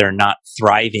because they're not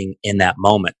thriving in that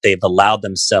moment. They've allowed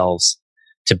themselves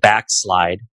to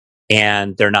backslide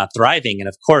and they're not thriving. And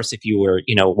of course, if you were,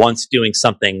 once doing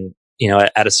something,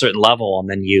 at a certain level and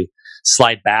then you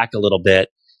slide back a little bit,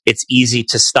 it's easy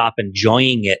to stop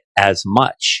enjoying it as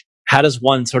much. How does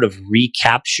one sort of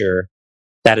recapture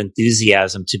that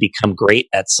enthusiasm to become great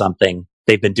at something?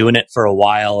 They've been doing it for a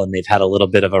while and they've had a little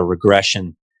bit of a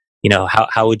regression.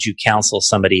 How would you counsel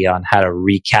somebody on how to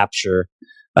recapture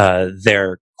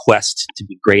their quest to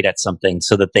be great at something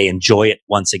so that they enjoy it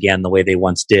once again the way they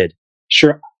once did?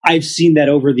 Sure. I've seen that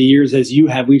over the years, as you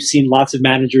have. We've seen lots of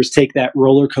managers take that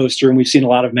roller coaster, and we've seen a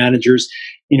lot of managers,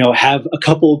 have a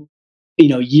couple,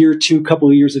 couple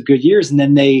of years of good years, and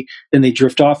then they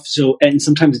drift off. So, and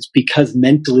sometimes it's because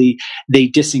mentally they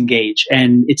disengage,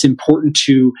 and it's important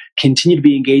to continue to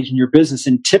be engaged in your business.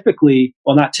 And typically,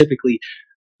 well, not typically,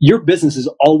 your business is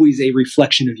always a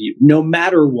reflection of you, no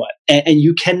matter what. And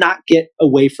you cannot get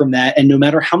away from that. And no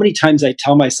matter how many times I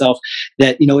tell myself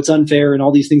that, it's unfair and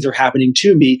all these things are happening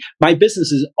to me, my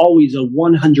business is always a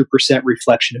 100%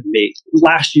 reflection of me.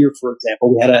 Last year, for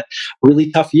example, we had a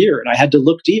really tough year and I had to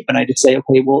look deep and I had to say,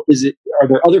 okay, well, are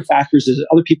there other factors? Is it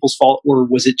other people's fault, or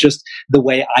was it just the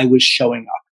way I was showing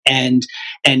up? And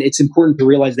it's important to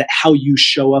realize that how you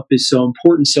show up is so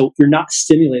important. So you're not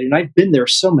stimulated. And I've been there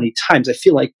so many times. I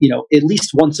feel like, at least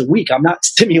once a week, I'm not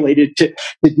stimulated to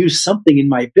do something in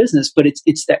my business, but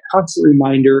it's that constant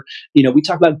reminder. We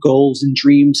talk about goals and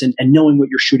dreams and knowing what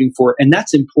you're shooting for. And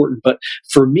that's important. But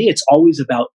for me, it's always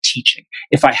about teaching.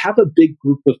 If I have a big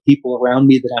group of people around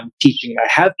me that I'm teaching, I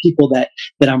have people that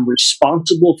I'm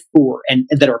responsible for and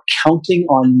that are counting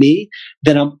on me,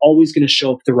 then I'm always going to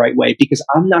show up the right way, because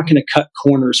I'm not going to cut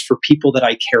corners for people that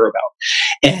I care about.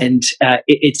 And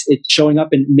it's showing up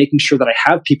and making sure that I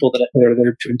have people that are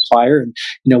there to inspire,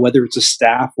 and whether it's a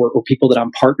staff or people that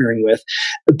I'm partnering with,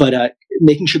 but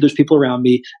making sure there's people around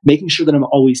me, making sure that I'm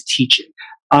always teaching.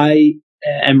 I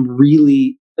am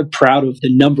really proud of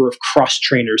the number of cross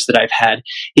trainers that I've had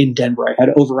in Denver. I had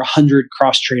over 100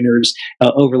 cross trainers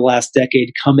over the last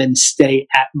decade come and stay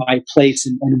at my place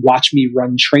and watch me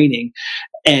run training.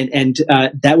 And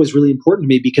that was really important to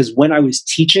me, because when I was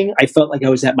teaching, I felt like I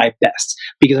was at my best,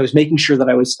 because I was making sure that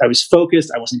I was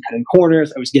focused. I wasn't cutting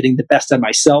corners. I was getting the best out of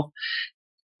myself.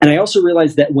 And I also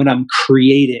realized that when I'm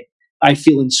creating, I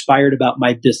feel inspired about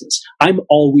my business. I'm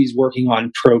always working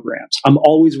on programs. I'm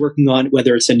always working on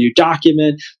whether it's a new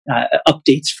document,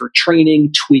 updates for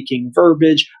training, tweaking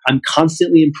verbiage. I'm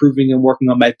constantly improving and working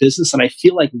on my business. And I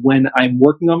feel like when I'm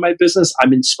working on my business,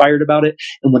 I'm inspired about it.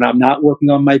 And when I'm not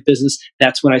working on my business,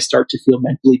 that's when I start to feel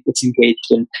mentally disengaged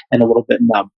and a little bit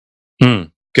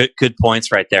numb. Good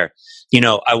points right there.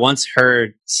 I once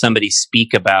heard somebody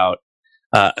speak about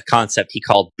a concept he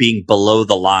called being below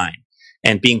the line.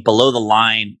 And being below the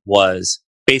line was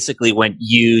basically when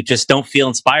you just don't feel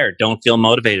inspired, don't feel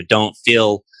motivated, don't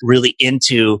feel really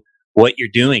into what you're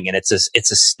doing. And it's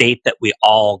a state that we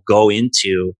all go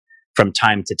into from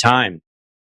time to time.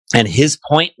 And his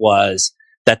point was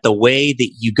that the way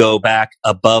that you go back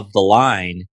above the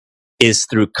line is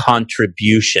through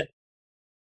contribution.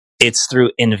 It's through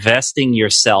investing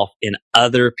yourself in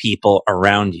other people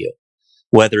around you,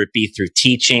 whether it be through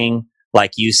teaching,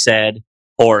 like you said,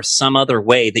 or some other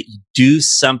way that you do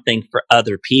something for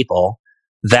other people.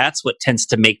 That's what tends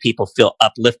to make people feel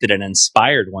uplifted and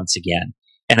inspired once again.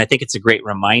 And I think it's a great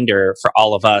reminder for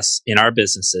all of us in our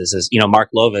businesses. As Mark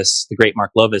Lovis, the great Mark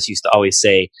Lovis, used to always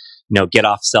say, get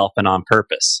off self and on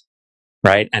purpose,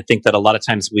 right? I think that a lot of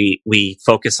times we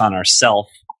focus on ourself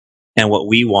and what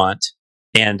we want.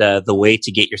 And the way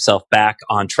to get yourself back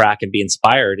on track and be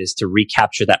inspired is to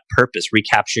recapture that purpose,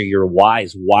 recapture your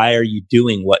whys. Why are you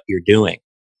doing what you're doing?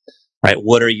 Right?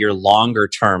 What are your longer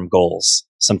term goals?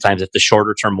 Sometimes if the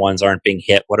shorter term ones aren't being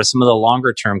hit, what are some of the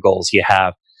longer term goals you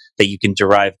have that you can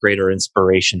derive greater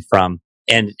inspiration from?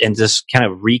 And just kind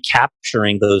of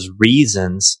recapturing those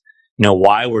reasons,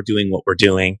 why we're doing what we're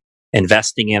doing,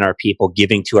 investing in our people,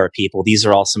 giving to our people. These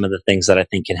are all some of the things that I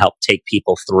think can help take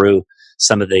people through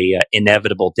some of the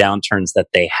inevitable downturns that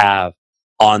they have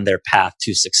on their path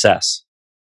to success.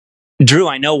 Drew,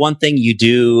 I know one thing you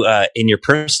do in your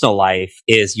personal life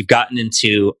is you've gotten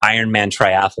into Ironman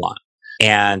triathlon.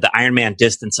 And the Ironman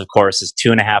distance, of course, is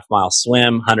 2.5 mile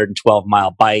swim,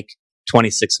 112-mile bike,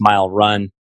 26-mile run.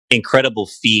 Incredible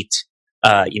feat,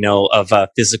 of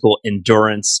physical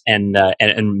endurance and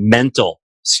mental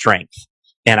strength.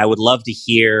 And I would love to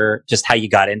hear just how you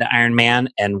got into Ironman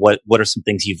and what are some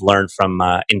things you've learned from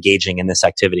engaging in this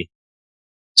activity.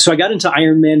 So I got into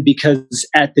Ironman because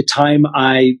at the time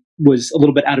I was a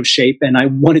little bit out of shape and I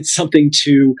wanted something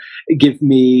to give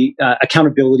me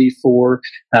accountability for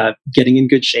getting in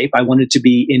good shape. I wanted to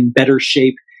be in better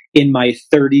shape in my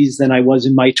 30s than I was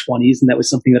in my 20s. And that was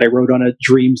something that I wrote on a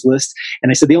dreams list.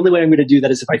 And I said, the only way I'm going to do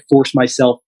that is if I force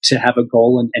myself to have a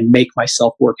goal and make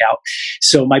myself work out.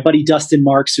 So my buddy Dustin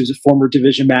Marks, who's a former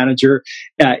division manager,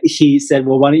 he said,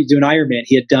 well, why don't you do an Ironman?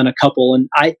 He had done a couple, and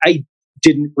I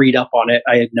didn't read up on it.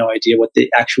 I had no idea what the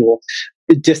actual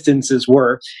distances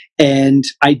were. And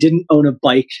I didn't own a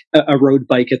bike, a road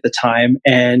bike at the time.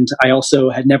 And I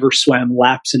also had never swam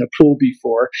laps in a pool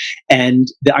before. And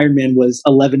the Ironman was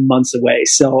 11 months away.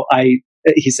 So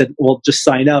he said, well, just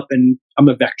sign up. And I'm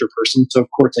a vector person. So of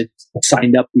course I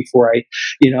signed up before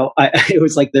it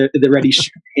was like the ready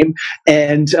shoot game.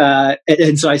 And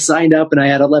so I signed up and I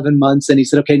had 11 months, and he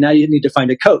said, okay, now you need to find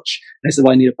a coach. And I said,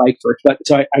 well, I need a bike first.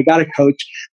 So I got a coach,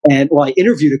 and I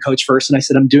interviewed a coach first, and I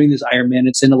said, I'm doing this Ironman.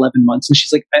 It's in 11 months. And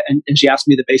she's like, and she asked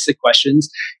me the basic questions,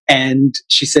 and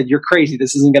she said, you're crazy.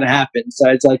 This isn't going to happen. So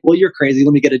I was like, well, you're crazy.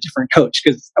 Let me get a different coach,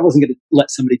 because I wasn't going to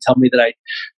let somebody tell me that I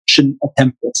shouldn't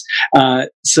attempt this.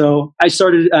 So I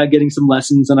started getting some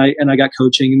lessons, and I got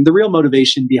coaching. And the real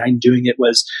motivation behind doing it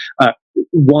was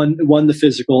one, the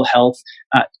physical health.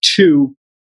 Two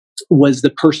was the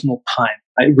personal time.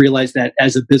 I realized that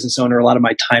as a business owner, a lot of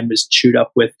my time was chewed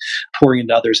up with pouring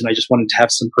into others, and I just wanted to have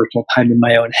some personal time in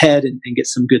my own head and get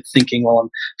some good thinking while I'm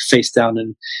face down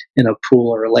in a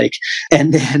pool or a lake.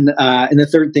 And then, and the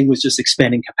third thing was just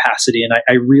expanding capacity. And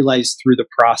I realized through the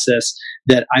process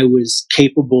that I was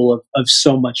capable of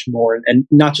so much more, and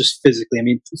not just physically. I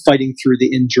mean, fighting through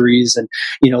the injuries and,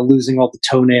 losing all the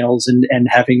toenails and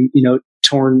having,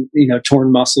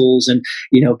 torn muscles and,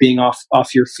 being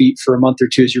off your feet for a month or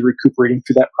two as you're recuperating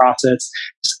through that process,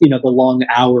 the long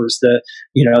hours, the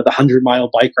 100-mile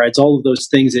bike rides, all of those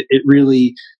things, it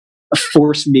really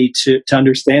forced me to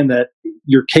understand that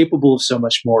you're capable of so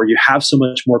much more. You have so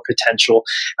much more potential,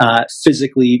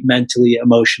 physically, mentally,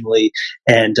 emotionally.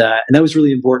 And that was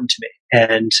really important to me.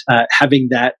 And, having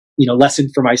that, lesson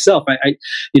for myself, I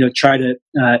try to,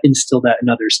 instill that in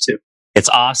others too. It's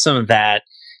awesome that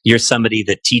you're somebody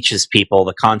that teaches people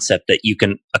the concept that you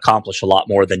can accomplish a lot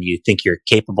more than you think you're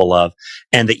capable of,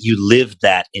 and that you lived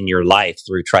that in your life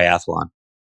through triathlon.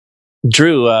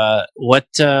 Drew, what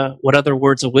other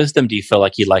words of wisdom do you feel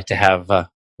like you'd like to have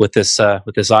with this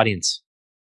audience?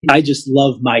 I just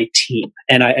love my team,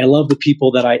 and I love the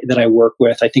people that I work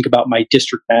with. I think about my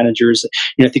district managers.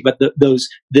 I think about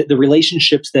the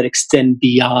relationships that extend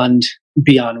beyond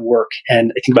work.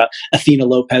 And I think about Athena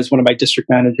Lopez, one of my district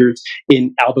managers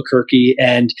in Albuquerque,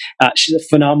 and she's a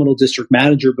phenomenal district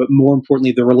manager. But more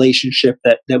importantly, the relationship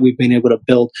that we've been able to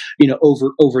build,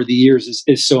 over the years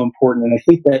is so important. And I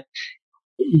think that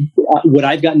what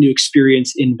I've gotten to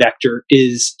experience in Vector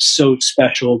is so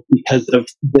special because of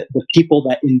the people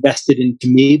that invested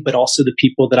into me, but also the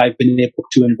people that I've been able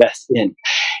to invest in.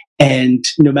 And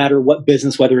no matter what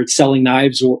business, whether it's selling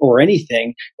knives or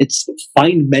anything, it's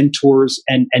find mentors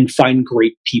and find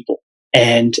great people.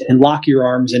 And lock your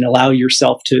arms and allow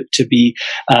yourself to be,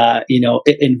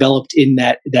 enveloped in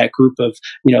that group of,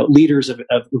 leaders of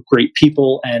great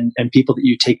people and people that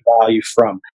you take value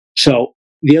from. So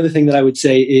the other thing that I would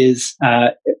say is,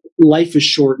 life is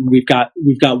short, and we've got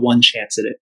one chance at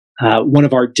it. One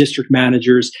of our district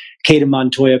managers, Caden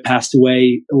Montoya, passed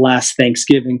away last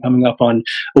Thanksgiving, coming up on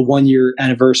a 1-year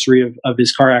anniversary of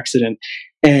his car accident.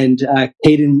 And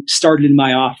Caden started in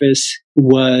my office,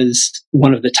 was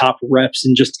one of the top reps,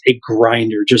 and just a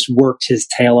grinder, just worked his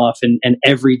tail off, and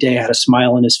every day had a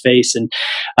smile on his face, and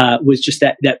was just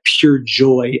that pure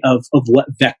joy of what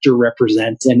Vector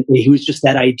represents. And he was just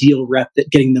that ideal rep,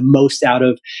 that getting the most out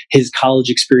of his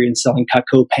college experience selling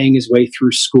Cutco, paying his way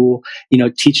through school,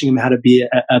 teaching him how to be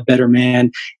a better man.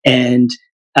 And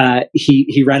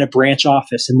he ran a branch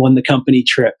office and won the company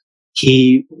trip.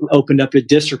 He opened up a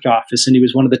district office, and he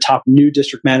was one of the top new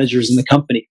district managers in the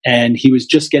company. And he was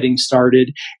just getting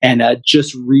started and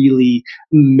just really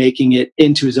making it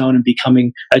into his own and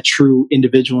becoming a true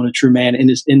individual and a true man in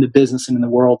the business and in the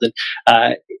world.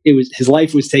 And his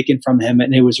life was taken from him,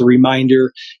 and it was a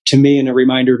reminder to me and a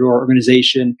reminder to our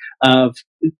organization of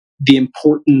the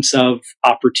importance of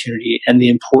opportunity and the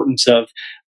importance of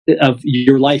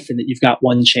your life, and that you've got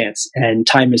one chance, and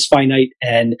time is finite,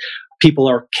 and people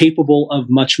are capable of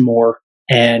much more,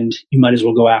 and you might as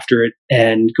well go after it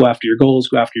and go after your goals,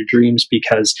 go after your dreams,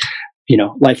 because,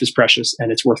 life is precious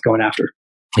and it's worth going after.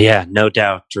 Yeah, no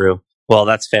doubt, Drew. Well,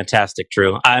 that's fantastic,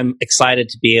 Drew. I'm excited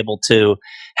to be able to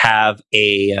have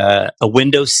a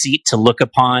window seat to look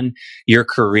upon your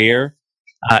career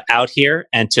out here,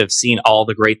 and to have seen all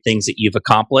the great things that you've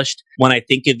accomplished. When I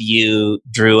think of you,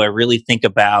 Drew, I really think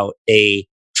about a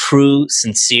true,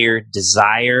 sincere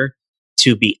desire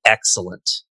to be excellent,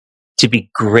 to be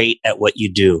great at what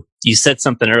you do. you said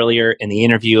something earlier in the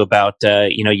interview about,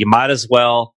 you might as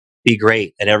well be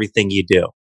great at everything you do.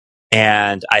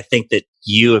 And I think that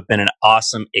you have been an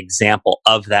awesome example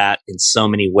of that in so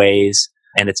many ways.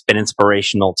 And it's been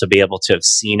inspirational to be able to have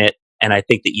seen it. And I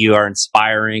think that you are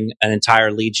inspiring an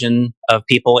entire legion of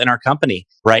people in our company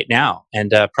right now.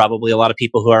 And probably a lot of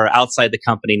people who are outside the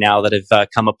company now that have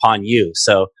come upon you.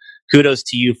 So kudos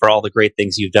to you for all the great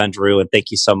things you've done, Drew. And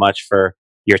thank you so much for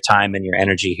your time and your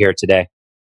energy here today.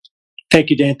 Thank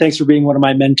you, Dan. Thanks for being one of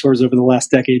my mentors over the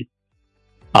last decade.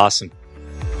 Awesome.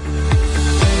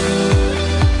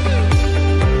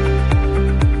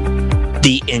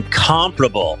 The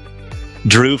incomparable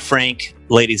Drew Frank,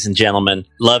 ladies and gentlemen.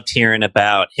 Loved hearing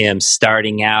about him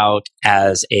starting out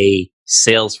as a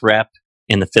sales rep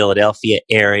in the Philadelphia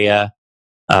area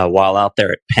while out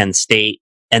there at Penn State,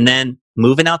 and then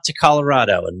moving out to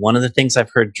Colorado. And one of the things I've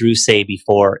heard Drew say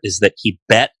before is that he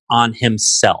bet on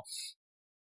himself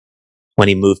when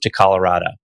he moved to Colorado.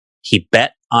 He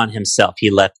bet on himself. He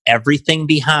left everything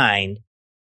behind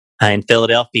in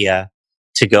Philadelphia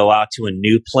to go out to a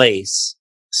new place,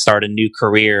 start a new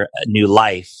career, a new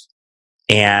life.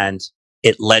 And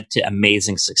it led to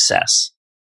amazing success.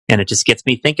 And it just gets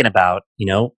me thinking about,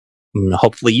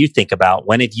 hopefully you think about,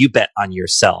 when have you bet on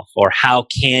yourself, or how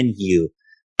can you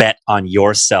bet on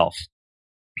yourself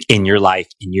in your life,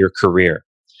 in your career?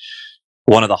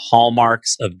 One of the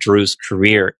hallmarks of Drew's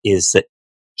career is that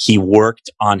he worked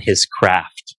on his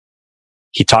craft.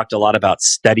 He talked a lot about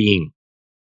studying,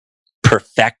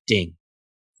 perfecting,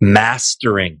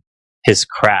 mastering his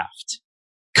craft,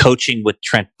 coaching with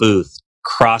Trent Booth,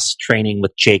 cross-training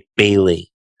with Jake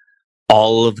Bailey,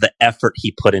 all of the effort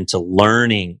he put into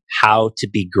learning how to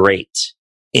be great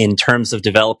in terms of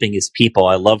developing his people.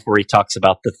 I love where he talks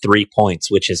about the 3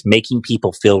 points, which is making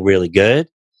people feel really good,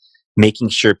 making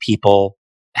sure people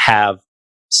have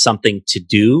something to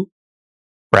do,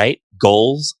 right?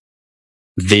 Goals,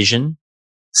 vision,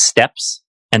 steps,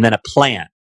 and then a plan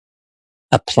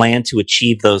to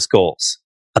achieve those goals,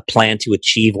 a plan to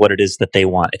achieve what it is that they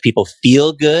want. If people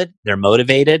feel good, they're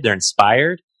motivated, they're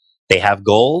inspired, they have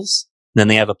goals, then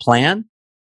they have a plan,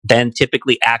 then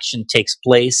typically action takes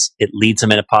place. It leads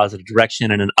them in a positive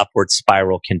direction and an upward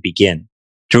spiral can begin.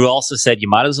 Drew also said, you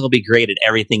might as well be great at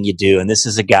everything you do. And this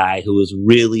is a guy who is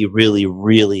really, really,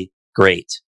 really great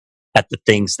at the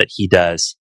things that he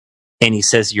does. And he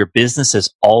says, your business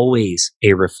is always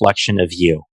a reflection of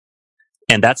you.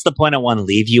 And that's the point I want to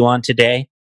leave you on today,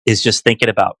 is just thinking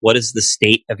about, what is the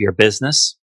state of your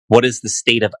business? What is the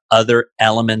state of other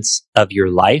elements of your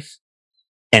life?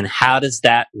 And how does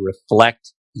that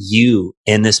reflect you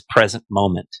in this present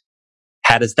moment?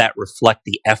 How does that reflect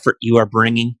the effort you are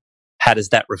bringing? How does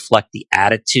that reflect the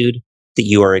attitude that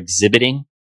you are exhibiting?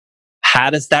 How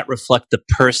does that reflect the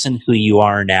person who you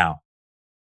are now?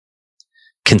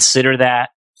 Consider that.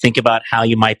 Think about how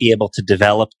you might be able to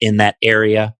develop in that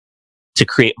area to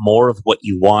create more of what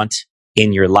you want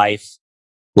in your life.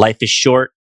 Life is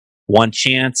short. One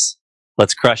chance.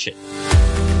 Let's crush it.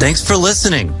 Thanks for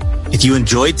listening. If you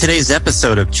enjoyed today's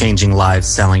episode of Changing Lives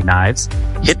Selling Knives,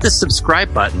 hit the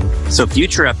subscribe button so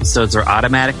future episodes are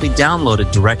automatically downloaded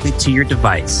directly to your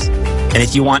device. And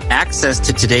if you want access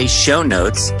to today's show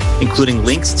notes, including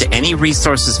links to any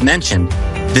resources mentioned,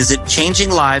 visit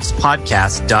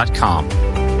changinglivespodcast.com.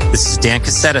 This is Dan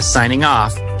Cassetta signing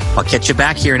off. I'll catch you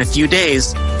back here in a few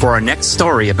days for our next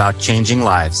story about changing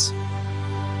lives.